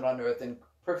person on earth and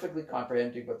perfectly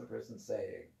comprehending what the person's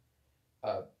saying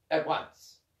at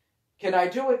once. Can I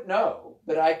do it? No,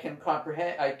 but I can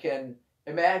comprehend. I can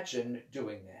imagine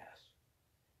doing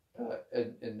that,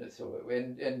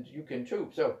 and you can too.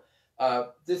 So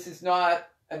this is not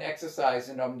an exercise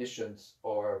in omniscience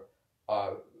or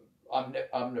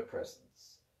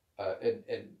omnipresence,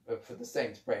 for the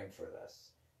saints praying for us.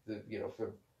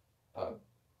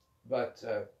 But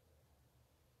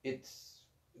it's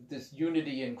this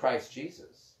unity in Christ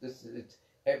Jesus. This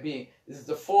is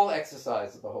the full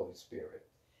exercise of the Holy Spirit.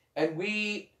 And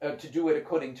we, to do it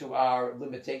according to our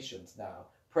limitations now,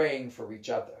 praying for each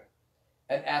other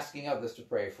and asking others to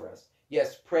pray for us.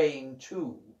 Yes, praying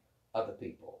to other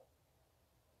people.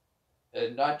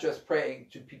 And not just praying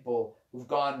to people who've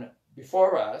gone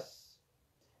before us,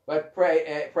 but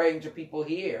praying to people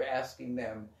here, asking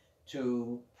them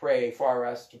to pray for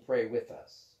us, to pray with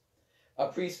us. A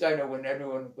priest I know, when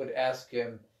everyone would ask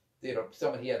him,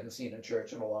 someone he hadn't seen in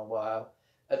church in a long while,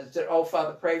 and he said, "Oh,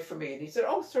 Father, pray for me." And he said,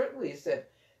 "Oh, certainly." He said,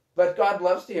 "But God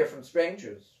loves to hear from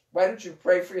strangers. Why don't you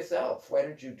pray for yourself? Why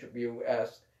don't you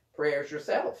ask prayers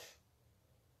yourself?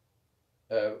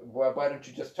 Why don't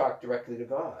you just talk directly to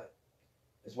God?"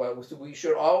 As well, so we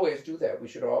should always do that. We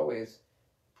should always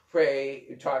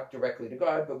pray, talk directly to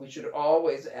God, but we should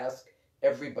always ask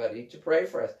everybody to pray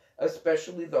for us,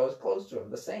 especially those close to him,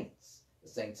 the saints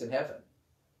in heaven.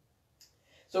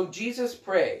 So Jesus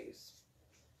prays.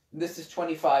 This is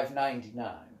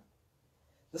 2599.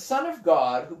 The Son of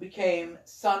God, who became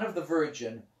Son of the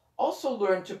Virgin, also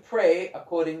learned to pray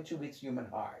according to his human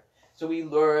heart. So he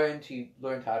learned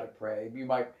how to pray. You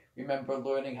might remember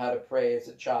learning how to pray as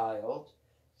a child.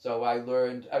 So I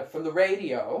learned from the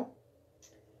radio.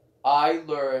 I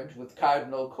learned with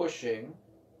Cardinal Cushing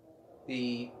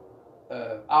the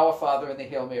Our Father and the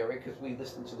Hail Mary, because we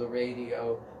listened to the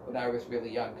radio when I was really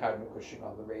young, Cardinal Cushing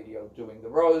on the radio doing the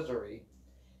Rosary.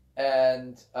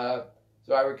 And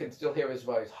so I can still hear his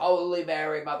voice, "Holy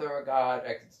Mary, Mother of God."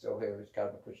 I can still hear his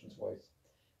Cardinal Cushing's voice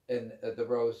in the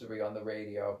Rosary on the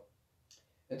radio.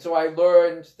 And so I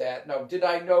learned that. Now, did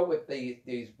I know what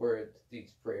these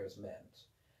prayers meant?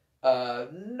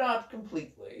 Not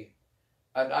completely.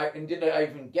 And did I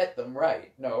even get them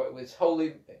right? No, it was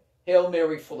Hail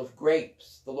Mary, full of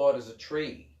grapes, the Lord is a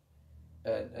tree.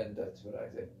 And that's what I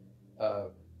think.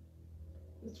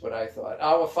 That's what I thought.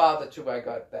 Our Father, too, I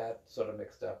got that sort of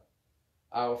mixed up.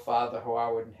 Our Father, who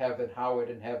art in heaven, hallowed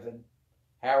in heaven,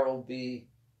 hallowed be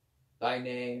thy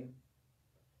name.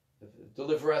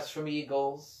 Deliver us from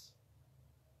eagles.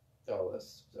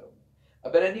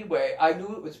 But anyway, I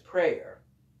knew it was prayer.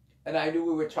 And I knew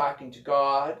we were talking to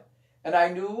God. And I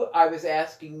knew I was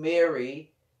asking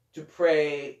Mary to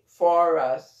pray for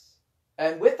us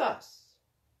and with us.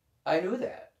 I knew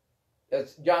that.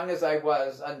 As young as I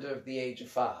was, under the age of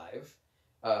 5,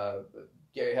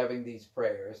 having these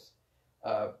prayers,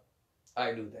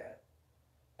 I knew that.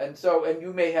 And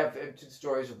you may have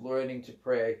stories of learning to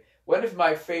pray. One of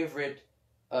my favorite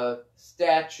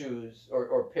statues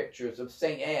or pictures of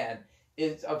St. Anne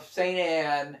is of St.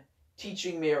 Anne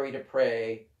teaching Mary to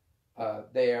pray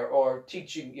there, or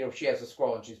teaching, she has a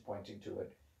scroll and she's pointing to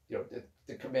it,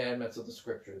 the commandments of the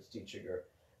scriptures, teaching her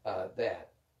that.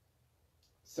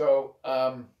 So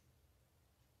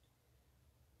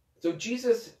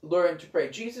Jesus learned to pray.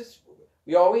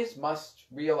 We always must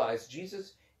realize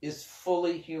Jesus is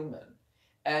fully human,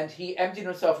 and he emptied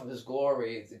himself of his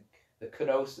glory, the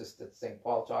kenosis that St.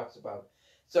 Paul talks about.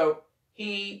 So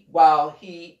while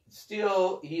he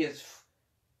is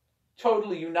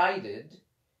totally united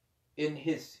in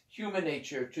his human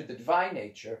nature to the divine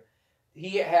nature,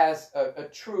 he has a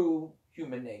true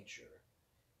human nature.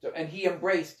 And he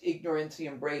embraced ignorance, he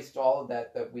embraced all of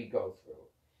that we go through.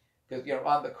 Because,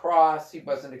 on the cross, he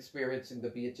wasn't experiencing the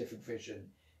beatific vision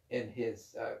in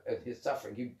his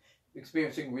suffering. He was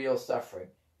experiencing real suffering,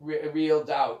 real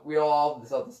doubt, all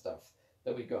this other stuff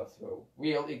that we go through,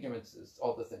 real ignorances,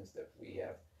 all the things that we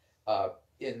have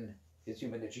in his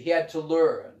human nature. He had to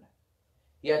learn.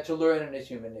 He had to learn in his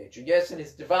human nature. Yes, in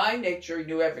his divine nature, he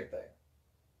knew everything.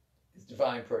 His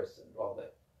divine person, all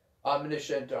that.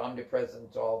 Omniscient,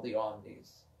 omnipresent, all the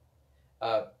omnis.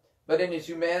 But in his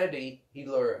humanity, he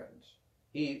learned.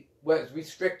 He was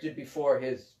restricted before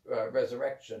his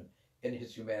resurrection in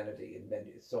his humanity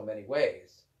in so many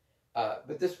ways.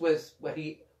 But this was what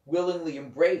he willingly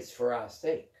embraced for our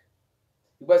sake.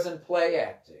 He wasn't play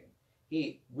acting.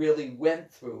 He really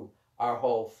went through our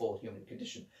whole full human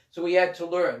condition. So he had to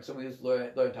learn. So he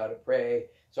learned how to pray.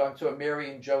 So Mary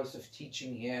and Joseph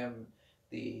teaching him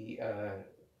the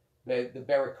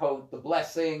Berachot, the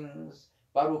blessings,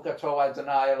 Baruch atah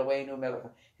Adonai Eloheinu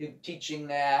melech, teaching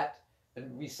that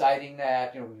and reciting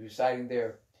that, reciting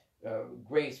their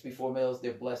grace before meals,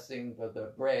 their blessing of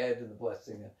the bread and the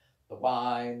blessing of the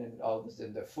wine and all this,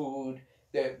 and the food.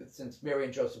 Since Mary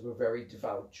and Joseph were very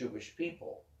devout Jewish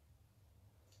people.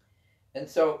 And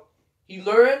so he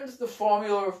learns the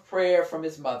formula of prayer from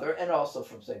his mother and also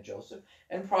from St. Joseph,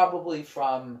 and probably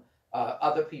from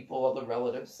other people, other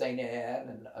relatives, St. Anne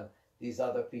and these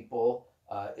other people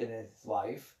in his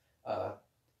life,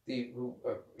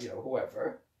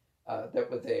 whoever that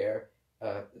were there.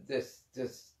 This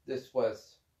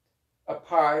was a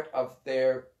part of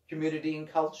their community and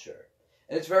culture.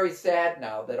 And it's very sad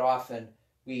now that often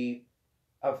we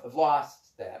have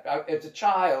lost that. As a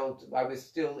child, I was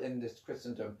still in this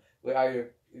Christendom, a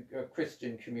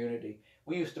Christian community.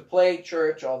 We used to play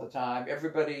church all the time.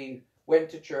 Everybody went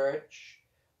to church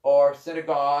or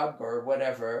synagogue or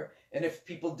whatever. And if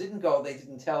people didn't go, they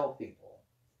didn't tell people.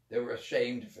 They were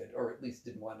ashamed of it, or at least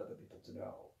didn't want other people to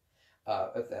know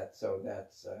of that. So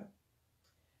that's...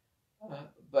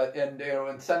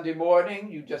 on Sunday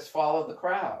morning, you just follow the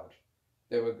crowd.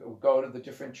 They would go to the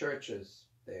different churches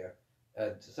there.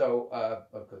 And so,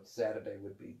 of course, Saturday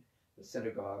would be the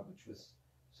synagogue, which was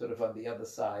sort of on the other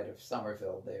side of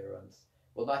Somerville there.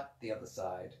 Well, not the other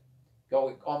side,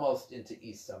 going almost into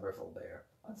East Somerville there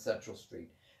on Central Street.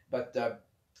 But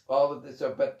all of this,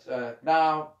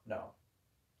 now, no.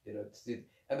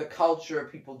 And the culture,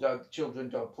 children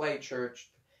don't play church.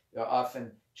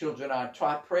 Often children aren't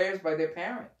taught prayers by their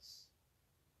parents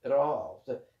at all.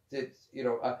 So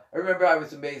I remember I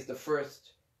was amazed the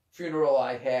first funeral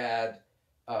I had,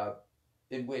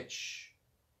 in which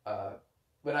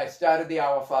when I started the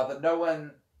Our Father, no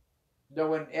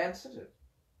one answered it.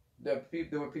 There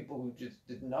were people who just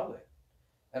didn't know it,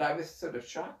 and I was sort of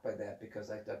shocked by that, because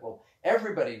I thought, well,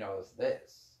 everybody knows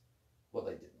this. Well,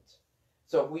 they didn't.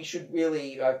 So we should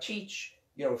really teach.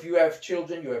 If you have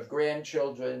children, you have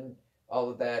grandchildren, all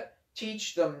of that,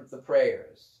 teach them the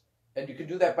prayers. And you can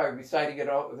do that by reciting it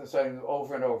over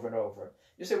and over and over.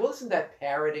 You say, well, isn't that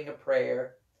parroting a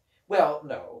prayer? Well,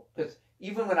 no, because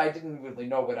even when I didn't really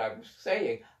know what I was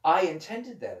saying, I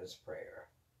intended that as prayer.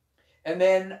 And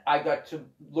then I got to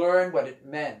learn what it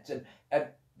meant. And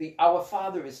the Our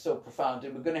Father is so profound,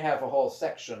 and we're going to have a whole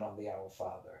section on the Our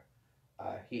Father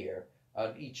here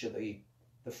on each of the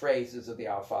phrases of the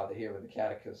Our Father here in the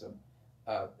Catechism,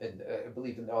 and I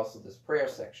believe in also this prayer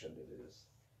section it is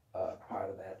part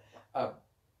of that,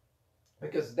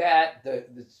 because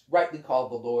it's rightly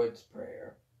called the Lord's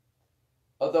Prayer,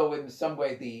 although in some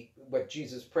way what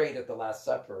Jesus prayed at the Last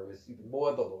Supper is even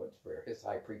more the Lord's Prayer, his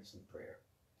high priestly prayer.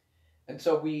 And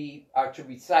so we are to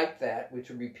recite that, we're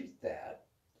to repeat that,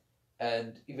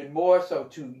 and even more so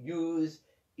to use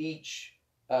each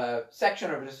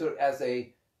section of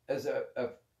it as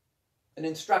an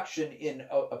instruction in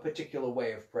a particular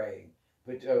way of praying,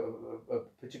 a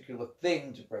particular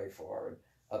thing to pray for, and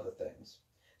other things.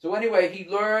 So anyway, he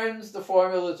learns the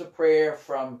formulas of prayer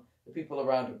from the people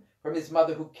around him, from his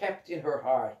mother, who kept in her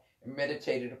heart and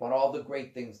meditated upon all the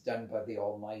great things done by the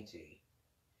Almighty,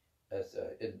 as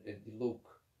in Luke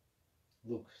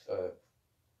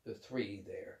 3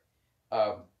 there.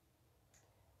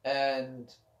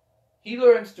 And he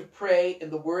learns to pray in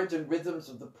the words and rhythms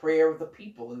of the prayer of the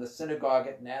people in the synagogue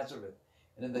at Nazareth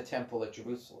and in the temple at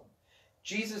Jerusalem.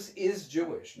 Jesus is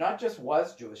Jewish, not just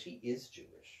was Jewish, he is Jewish.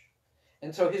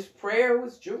 And so his prayer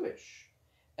was Jewish.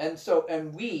 And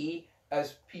we,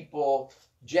 as people,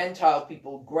 Gentile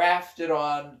people, grafted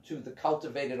on to the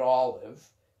cultivated olive,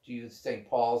 to use St.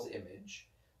 Paul's image,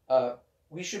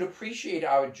 we should appreciate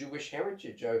our Jewish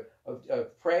heritage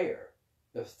of prayer,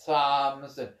 the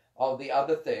Psalms and all the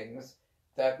other things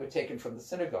that were taken from the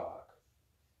synagogue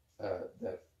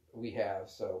that we have,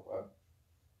 so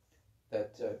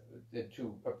to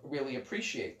really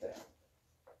appreciate that.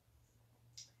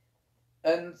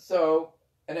 And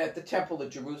at the temple at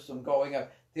Jerusalem, going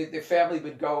up, the family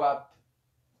would go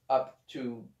up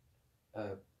to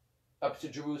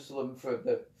Jerusalem for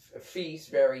the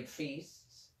varied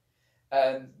feasts,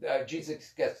 and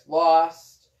Jesus gets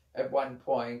lost at one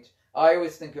point. I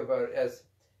always think about it as,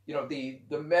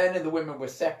 the men and the women were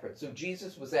separate. So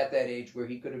Jesus was at that age where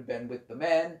he could have been with the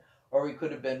men, or he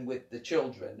could have been with the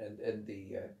children and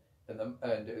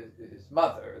his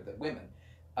mother, the women,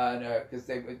 and because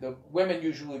the women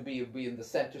usually would be in the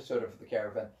center sort of the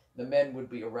caravan. The men would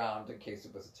be around in case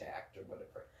it was attacked or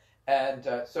whatever. And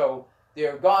so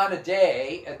they're gone a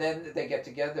day, and then they get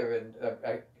together, and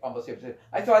I almost have to say,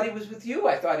 I thought he was with you.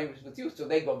 So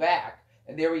they go back,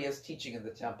 and there he is teaching in the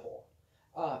temple.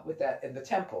 In the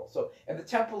temple. And the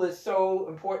temple is so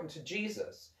important to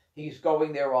Jesus. He's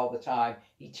going there all the time.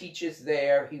 He teaches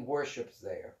there. He worships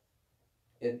there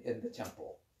in the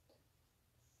temple.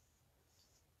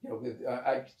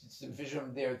 I just envision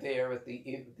him there at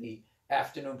the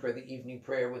afternoon prayer, the evening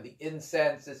prayer, where the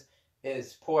incense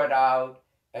is poured out,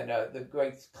 and the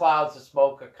great clouds of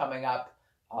smoke are coming up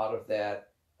out of that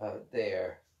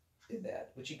there in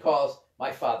that, which he calls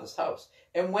my Father's house.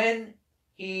 And when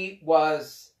he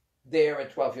was there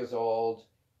at 12 years old,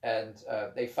 and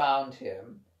they found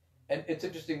him, and it's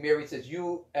interesting, Mary says,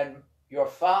 you and your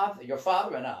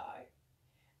father and I.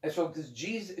 And so, because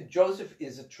Joseph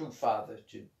is a true father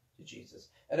to Jesus.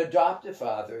 An adoptive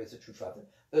father is a true father.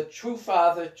 The true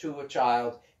father to a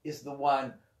child is the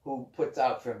one who puts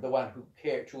out for him, the one who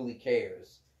truly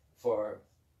cares for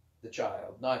the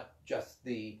child, not just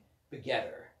the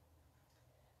begetter.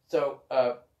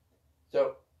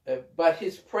 But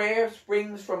his prayer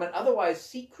springs from an otherwise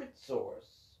secret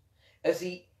source, as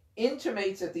he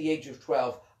intimates at the age of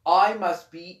 12, I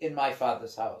must be in my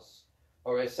Father's house.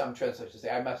 Or as some translations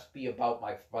say, I must be about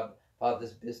my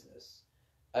Father's business.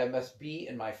 I must be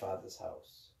in my Father's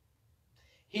house.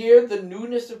 Here, the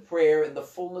newness of prayer in the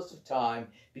fullness of time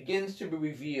begins to be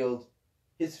revealed,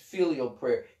 his filial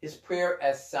prayer, his prayer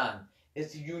as son,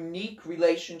 his unique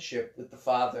relationship with the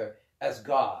Father as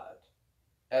God,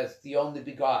 as the only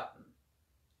begotten.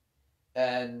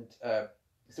 And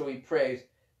so he prays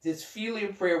this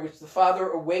filial prayer which the Father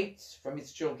awaits from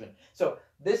his children. So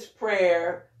this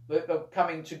prayer of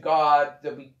coming to God,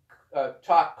 that we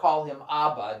call him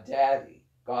Abba, Daddy,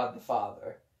 God the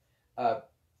Father,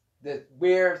 that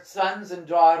we're sons and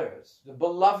daughters, the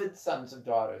beloved sons and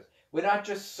daughters. We're not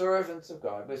just servants of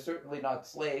God. We're certainly not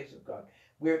slaves of God.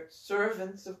 We're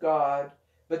servants of God,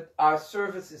 but our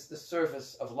service is the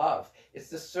service of love. It's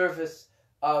the service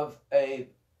of a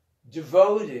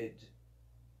devoted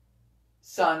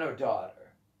son or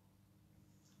daughter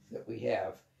that we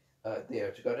have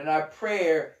there to God. And our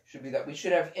prayer should be that we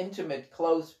should have intimate,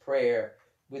 close prayer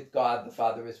with God the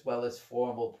Father, as well as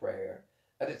formal prayer.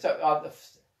 And it's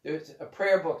there's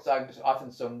prayer books. I'm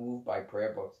often so moved by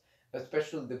prayer books,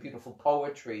 especially the beautiful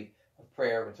poetry of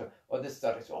prayer. And so, this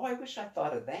thought, I wish I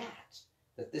thought of that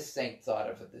this saint thought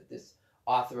of it, that this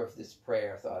author of this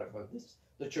prayer thought of, or this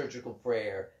liturgical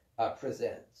prayer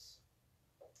presents.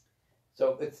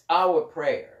 So it's our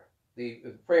prayer. The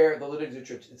prayer, the liturgy of the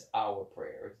church is our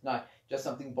prayer. It's not just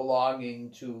something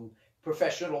belonging to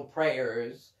professional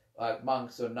prayers like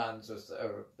monks or nuns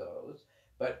or those,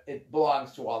 but it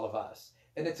belongs to all of us.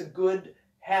 And it's a good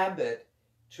habit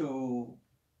to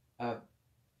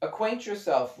acquaint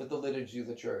yourself with the liturgy of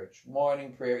the church.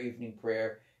 Morning prayer, evening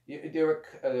prayer. There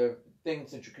are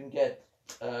things that you can get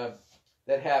that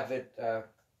have it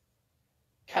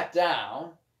cut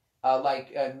down,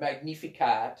 like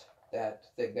Magnificat, that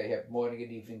thing they have morning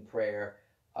and evening prayer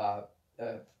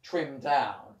trimmed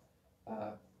down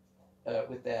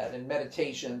with that, and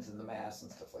meditations in the Mass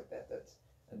and stuff like that. That's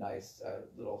a nice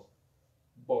little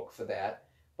book for that.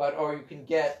 Or you can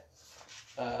get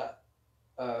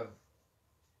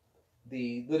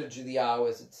the Liturgy of the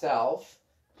Hours itself.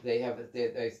 They have it.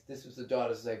 This was the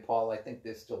Daughters of St. Paul. I think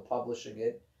they're still publishing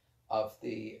it, of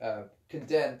the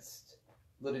condensed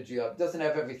liturgy. It doesn't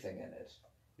have everything in it.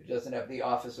 It doesn't have the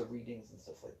office of readings and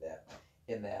stuff like that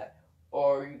in that.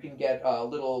 Or you can get a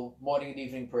little morning and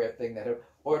evening prayer thing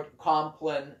or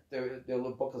Compline. There are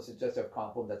little booklets that just have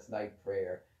Compline. That's night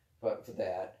prayer, but for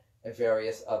that, and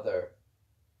various other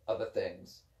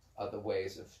things, other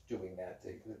ways of doing that.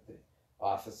 The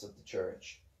office of the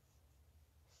church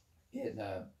in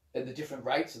the different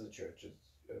rites of the church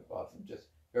is often just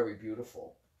very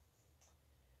beautiful.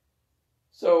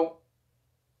 So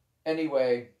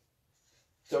anyway,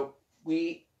 so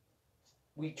we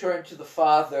turn to the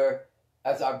Father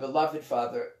as our beloved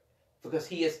Father because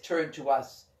he has turned to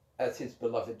us as his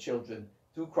beloved children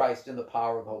through Christ in the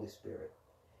power of the Holy Spirit.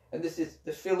 And this is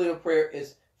the filial prayer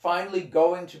is finally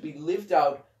going to be lived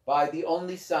out by the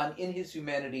only Son in his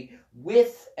humanity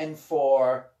with and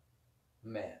for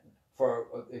men,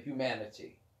 for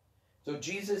humanity. So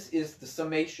Jesus is the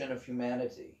summation of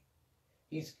humanity.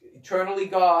 He's eternally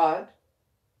God.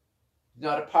 He's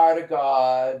not a part of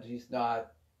God. He's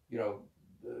not,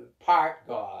 part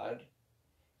God.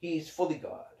 He's fully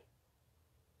God,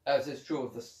 as is true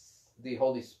of the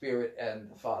Holy Spirit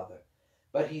and the Father.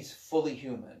 But he's fully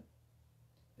human.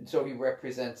 And so he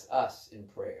represents us in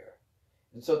prayer.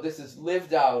 And so this is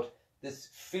lived out, this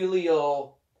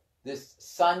filial, this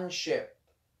sonship,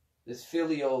 this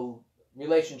filial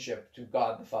relationship to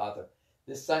God the Father.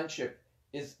 This sonship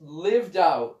is lived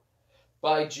out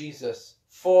by Jesus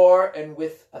for and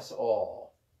with us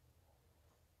all.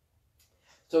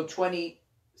 So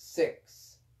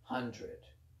 2600.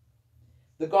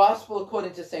 The Gospel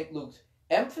according to St. Luke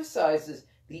emphasizes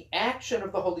the action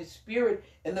of the Holy Spirit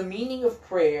and the meaning of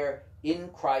prayer in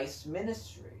Christ's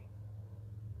ministry.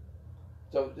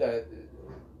 So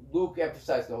Luke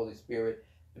emphasized the Holy Spirit,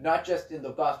 not just in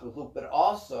the Gospel of Luke, but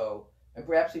also, and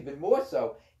perhaps even more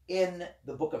so, in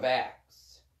the book of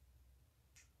Acts.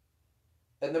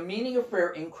 And the meaning of prayer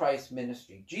in Christ's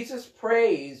ministry. Jesus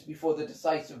prays before the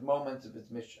decisive moments of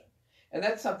his mission. And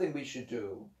that's something we should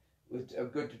do.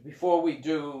 Before we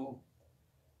do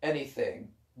anything,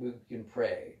 we can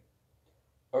pray.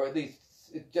 Or at least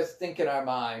just think in our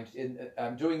mind,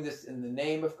 I'm doing this in the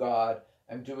name of God.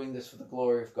 I'm doing this for the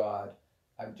glory of God.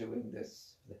 I'm doing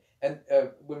this. And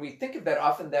when we think of that,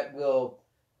 often that will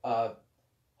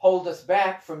hold us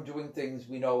back from doing things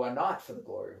we know are not for the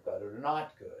glory of God or are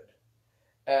not good.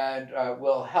 And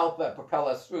will help propel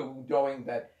us through knowing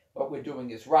that what we're doing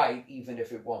is right, even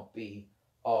if it won't be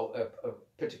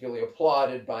particularly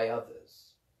applauded by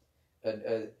others.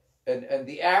 And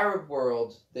the Arab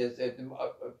world, there's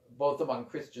both among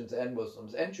Christians and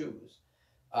Muslims and Jews,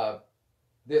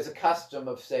 there's a custom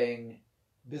of saying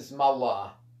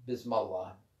Bismillah,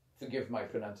 forgive my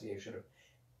pronunciation,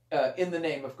 in the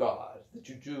name of God, that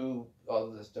you do all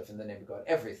of this stuff in the name of God,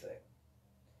 everything.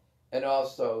 And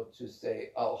also to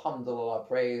say Alhamdulillah,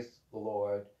 praise the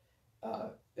Lord,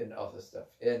 and all this stuff.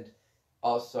 And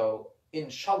also,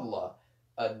 Inshallah,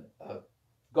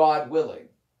 God willing,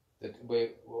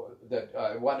 that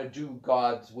I want to do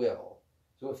God's will.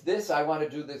 So if I want to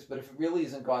do this, but if it really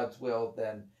isn't God's will,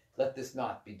 then let this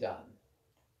not be done.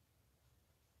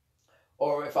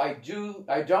 Or if I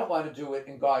don't want to do it,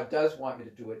 and God does want me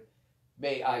to do it,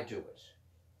 may I do it.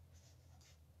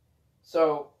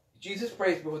 So Jesus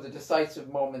prays before the decisive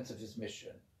moments of his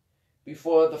mission,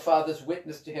 before the Father's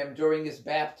witness to him during his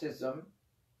baptism,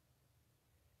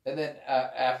 and then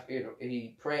after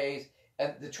he prays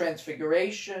at the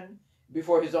transfiguration,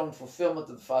 before his own fulfillment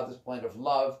of the Father's plan of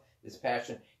love, his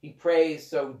passion. He prays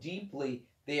so deeply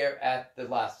there at the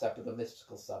Last Supper, the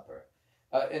mystical supper.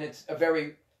 And it's a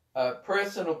very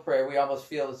personal prayer. We almost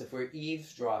feel as if we're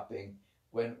eavesdropping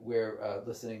when we're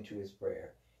listening to his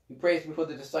prayer. He prays before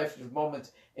the decisive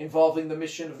moments involving the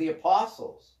mission of the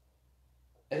apostles,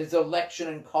 and his election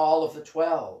and call of the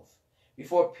 12,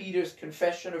 before Peter's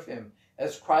confession of him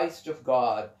as Christ of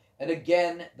God, and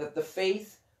again that the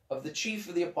faith of the chief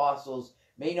of the apostles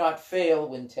may not fail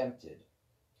when tempted.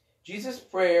 Jesus'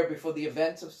 prayer before the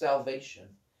events of salvation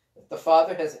that the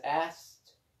Father has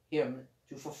asked him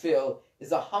to fulfill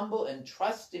is a humble and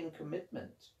trusting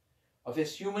commitment of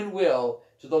his human will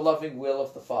to the loving will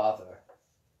of the Father.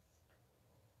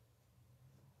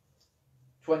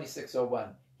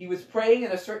 26:01. He was praying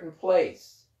in a certain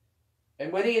place,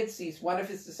 and when he had ceased, one of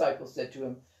his disciples said to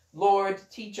him, Lord,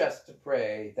 teach us to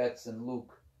pray. That's in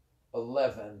Luke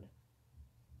 11:1.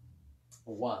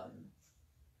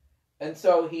 And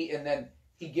so then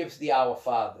he gives the Our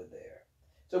Father there.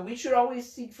 So we should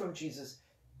always seek from Jesus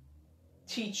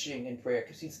teaching in prayer,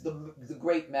 because he's the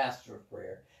great master of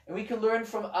prayer. And we can learn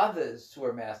from others who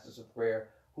are masters of prayer,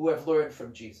 who have learned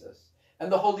from Jesus.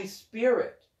 And the Holy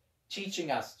Spirit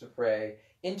teaching us to pray,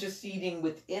 interceding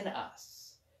within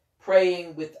us,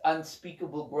 praying with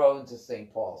unspeakable groans, as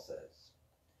St. Paul says.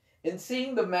 In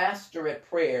seeing the master at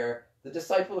prayer, the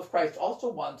disciple of Christ also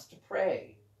wants to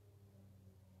pray.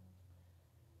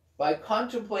 By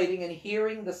contemplating and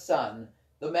hearing the Son,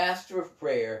 the master of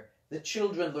prayer, the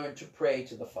children learn to pray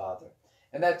to the Father.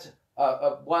 And that's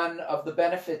one of the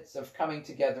benefits of coming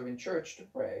together in church to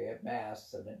pray at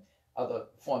Mass and in other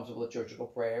forms of liturgical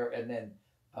prayer, and then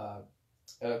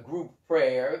group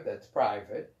prayer that's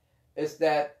private, is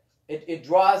that it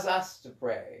draws us to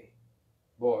pray,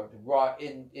 or to draw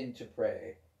into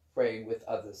praying with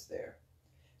others there.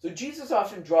 So Jesus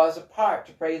often draws apart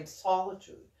to pray in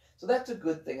solitude. So that's a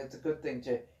good thing. It's a good thing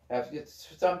to have. For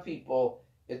some people,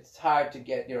 it's hard to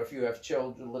get, if you have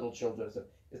children, little children,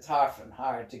 it's often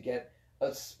hard to get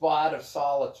a spot of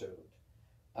solitude.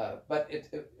 But it's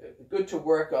good to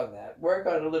work on that. Work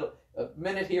on a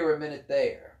minute here, a minute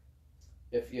there,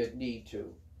 if you need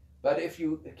to. But if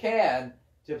you can,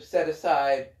 to set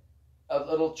aside a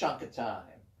little chunk of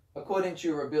time, according to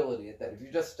your ability at that. If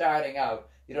you're just starting out,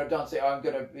 don't say, I'm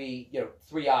going to be,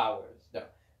 3 hours. No.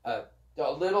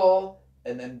 A little,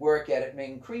 and then work at it. May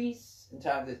increase in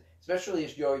time, especially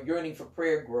as your yearning for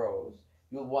prayer grows.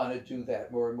 You'll want to do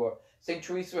that more and more. St.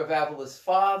 Teresa of Avila's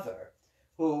father,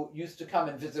 who used to come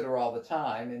and visit her all the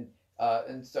time,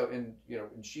 and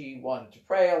she wanted to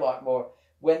pray a lot more.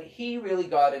 When he really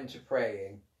got into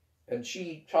praying, and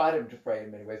she taught him to pray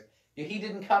in many ways, he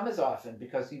didn't come as often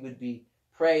because he would be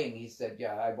praying. He said,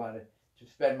 I wanted to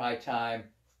spend my time,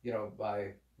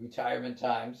 my retirement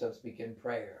time, so to speak, in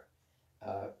prayer.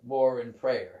 More in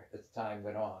prayer as time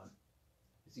went on,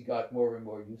 as he got more and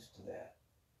more used to that.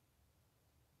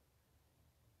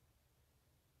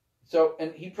 So,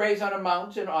 and he prays on a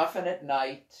mountain, often at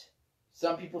night.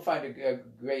 Some people find a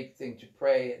great thing to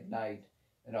pray at night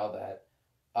and all that.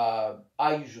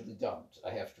 I usually don't,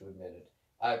 I have to admit it.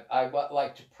 I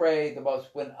like to pray the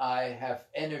most when I have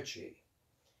energy.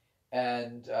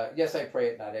 And yes, I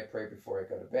pray at night. I pray before I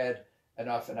go to bed. And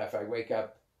often if I wake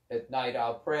up at night,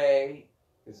 I'll pray.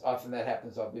 Because often that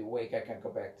happens, I'll be awake, I can't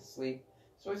go back to sleep.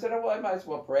 So I said, I might as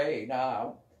well pray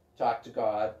now, talk to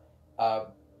God,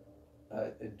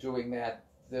 doing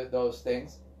those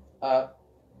things. But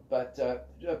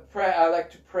pray. I like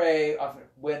to pray often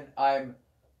when I'm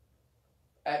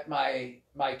at my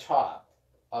top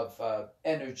of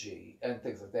energy and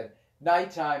things like that.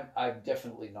 Nighttime, I'm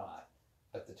definitely not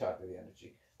at the top of the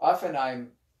energy. Often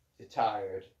I'm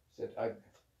tired.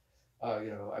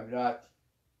 I'm not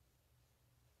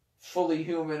fully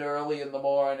human early in the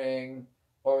morning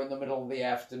or in the middle of the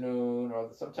afternoon, or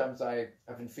sometimes I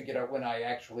haven't figured out when I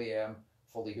actually am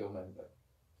fully human. But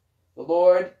the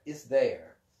Lord is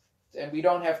there. And we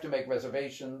don't have to make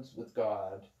reservations with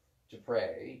God to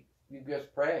pray. You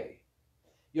just pray.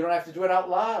 You don't have to do it out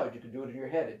loud. You can do it in your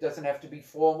head. It doesn't have to be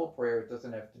formal prayer. It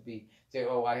doesn't have to be, the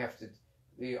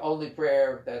only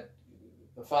prayer that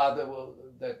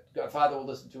God Father will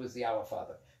listen to is the Our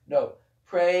Father. No,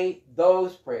 pray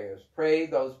those prayers. Pray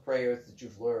those prayers that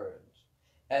you've learned.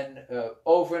 And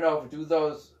over and over, do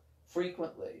those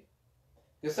frequently.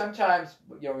 Because sometimes,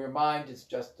 your mind is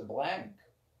just a blank.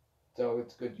 So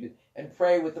it's good. And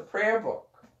pray with the prayer book.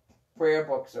 Prayer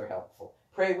books are helpful.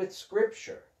 Pray with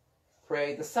Scripture.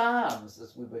 Pray the Psalms,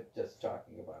 as we were just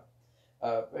talking about.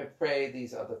 Pray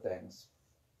these other things.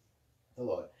 The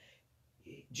Lord.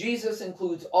 Jesus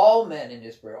includes all men in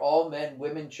his prayer. All men,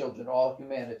 women, children, all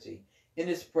humanity in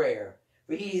his prayer.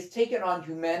 For he has taken on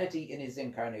humanity in his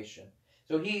incarnation.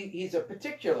 So he's a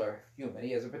particular human.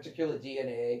 He has a particular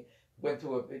DNA. Went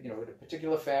through a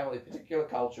particular family, particular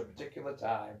culture, particular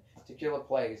time, particular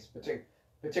place,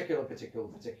 particular.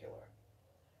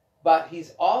 But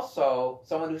he's also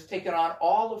someone who's taken on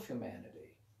all of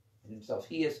humanity in himself.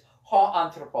 He is ho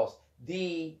anthropos,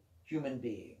 the human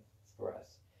being for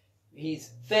us.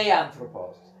 He's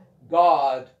theanthropos,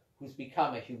 God who's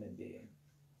become a human being.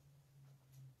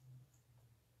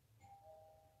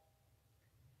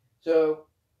 So,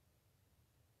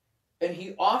 and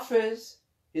he offers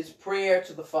his prayer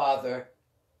to the Father,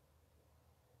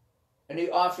 and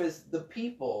he offers the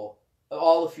people,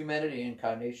 all of humanity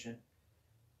incarnation,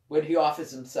 when he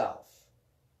offers himself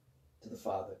to the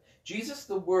Father. Jesus,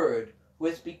 the Word, who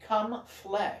has become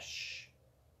flesh,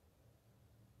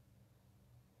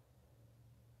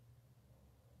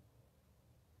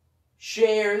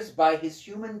 shares by his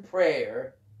human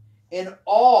prayer in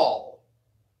all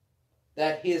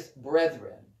that his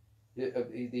brethren,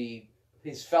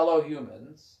 his fellow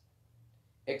humans,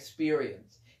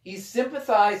 experience. He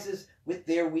sympathizes with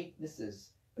their weaknesses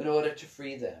in order to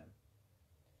free them.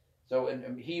 So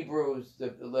in Hebrews,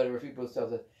 the letter of Hebrews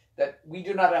tells us that we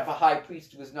do not have a high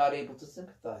priest who is not able to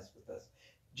sympathize with us.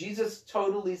 Jesus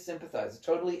totally sympathizes,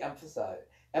 totally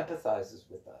empathizes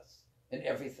with us in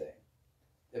everything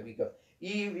that we go.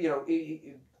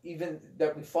 Even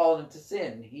that we've fallen into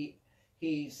sin,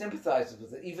 he sympathizes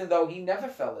with it, even though he never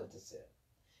fell into sin.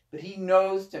 But he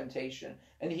knows temptation,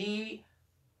 and he,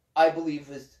 I believe,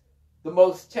 is the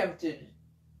most tempted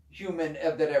human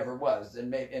that ever was,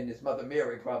 and his mother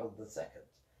Mary probably the second,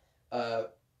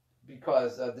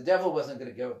 because the devil wasn't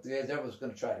going to go. The devil was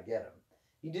going to try to get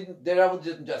him. The devil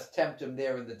didn't just tempt him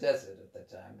there in the desert at that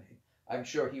time. I'm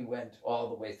sure he went all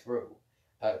the way through,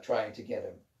 trying to get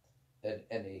him in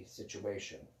any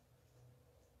situation,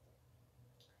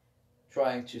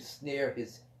 trying to snare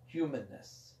his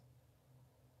humanness.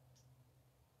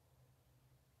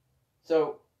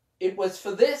 So it was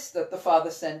for this that the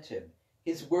Father sent him.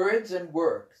 His words and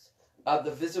works are the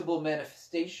visible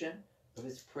manifestation of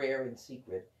his prayer in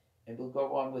secret. And we'll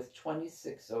go on with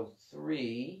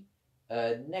 2603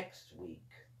 next week.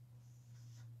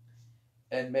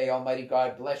 And may Almighty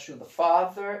God bless you, the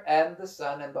Father, and the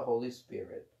Son, and the Holy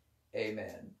Spirit.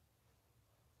 Amen.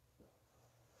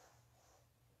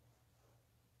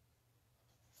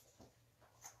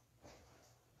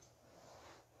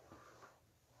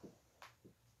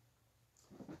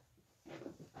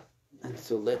 And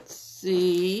so let's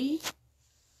see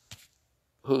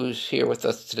who's here with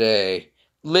us today.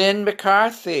 Lynn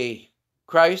McCarthy.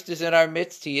 Christ is in our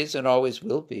midst. He is and always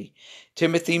will be.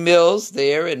 Timothy Mills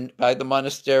there by the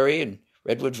monastery in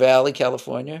Redwood Valley,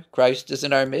 California. Christ is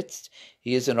in our midst.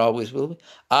 He is and always will be.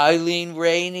 Eileen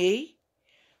Rainey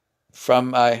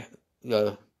from my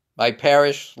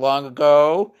parish long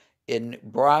ago in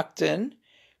Brockton.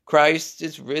 Christ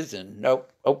is risen.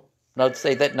 Nope. Oh, not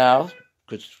say that now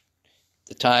because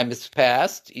the time is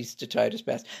past. Eastertide is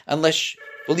past.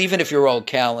 Even if your old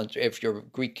calendar, if your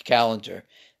Greek calendar,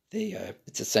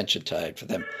 it's Ascension Tide for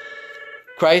them.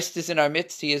 Christ is in our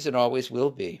midst. He is and always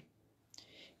will be.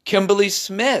 Kimberly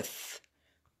Smith.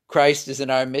 Christ is in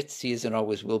our midst. He is and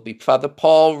always will be. Father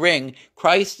Paul Ring.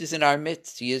 Christ is in our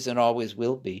midst. He is and always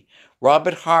will be.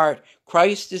 Robert Hart.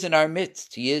 Christ is in our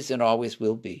midst. He is and always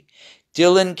will be.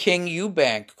 Dylan King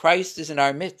Eubank. Christ is in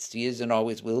our midst. He is and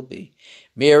always will be.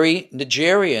 Mary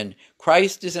Nigerian.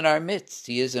 Christ is in our midst.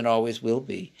 He is and always will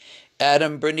be.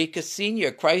 Adam Bernica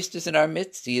Sr. Christ is in our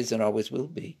midst. He is and always will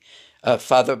be.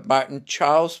 Father Martin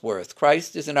Charlesworth.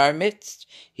 Christ is in our midst.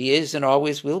 He is and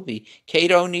always will be.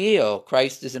 Kate O'Neill.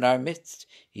 Christ is in our midst.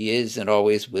 He is and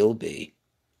always will be.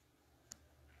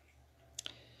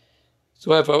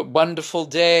 So have a wonderful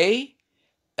day.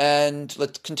 And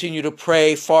let's continue to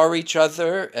pray for each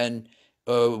other and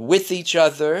with each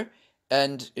other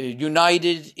and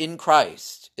united in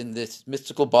Christ, in this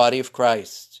mystical body of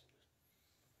Christ.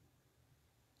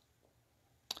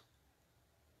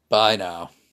 Bye now.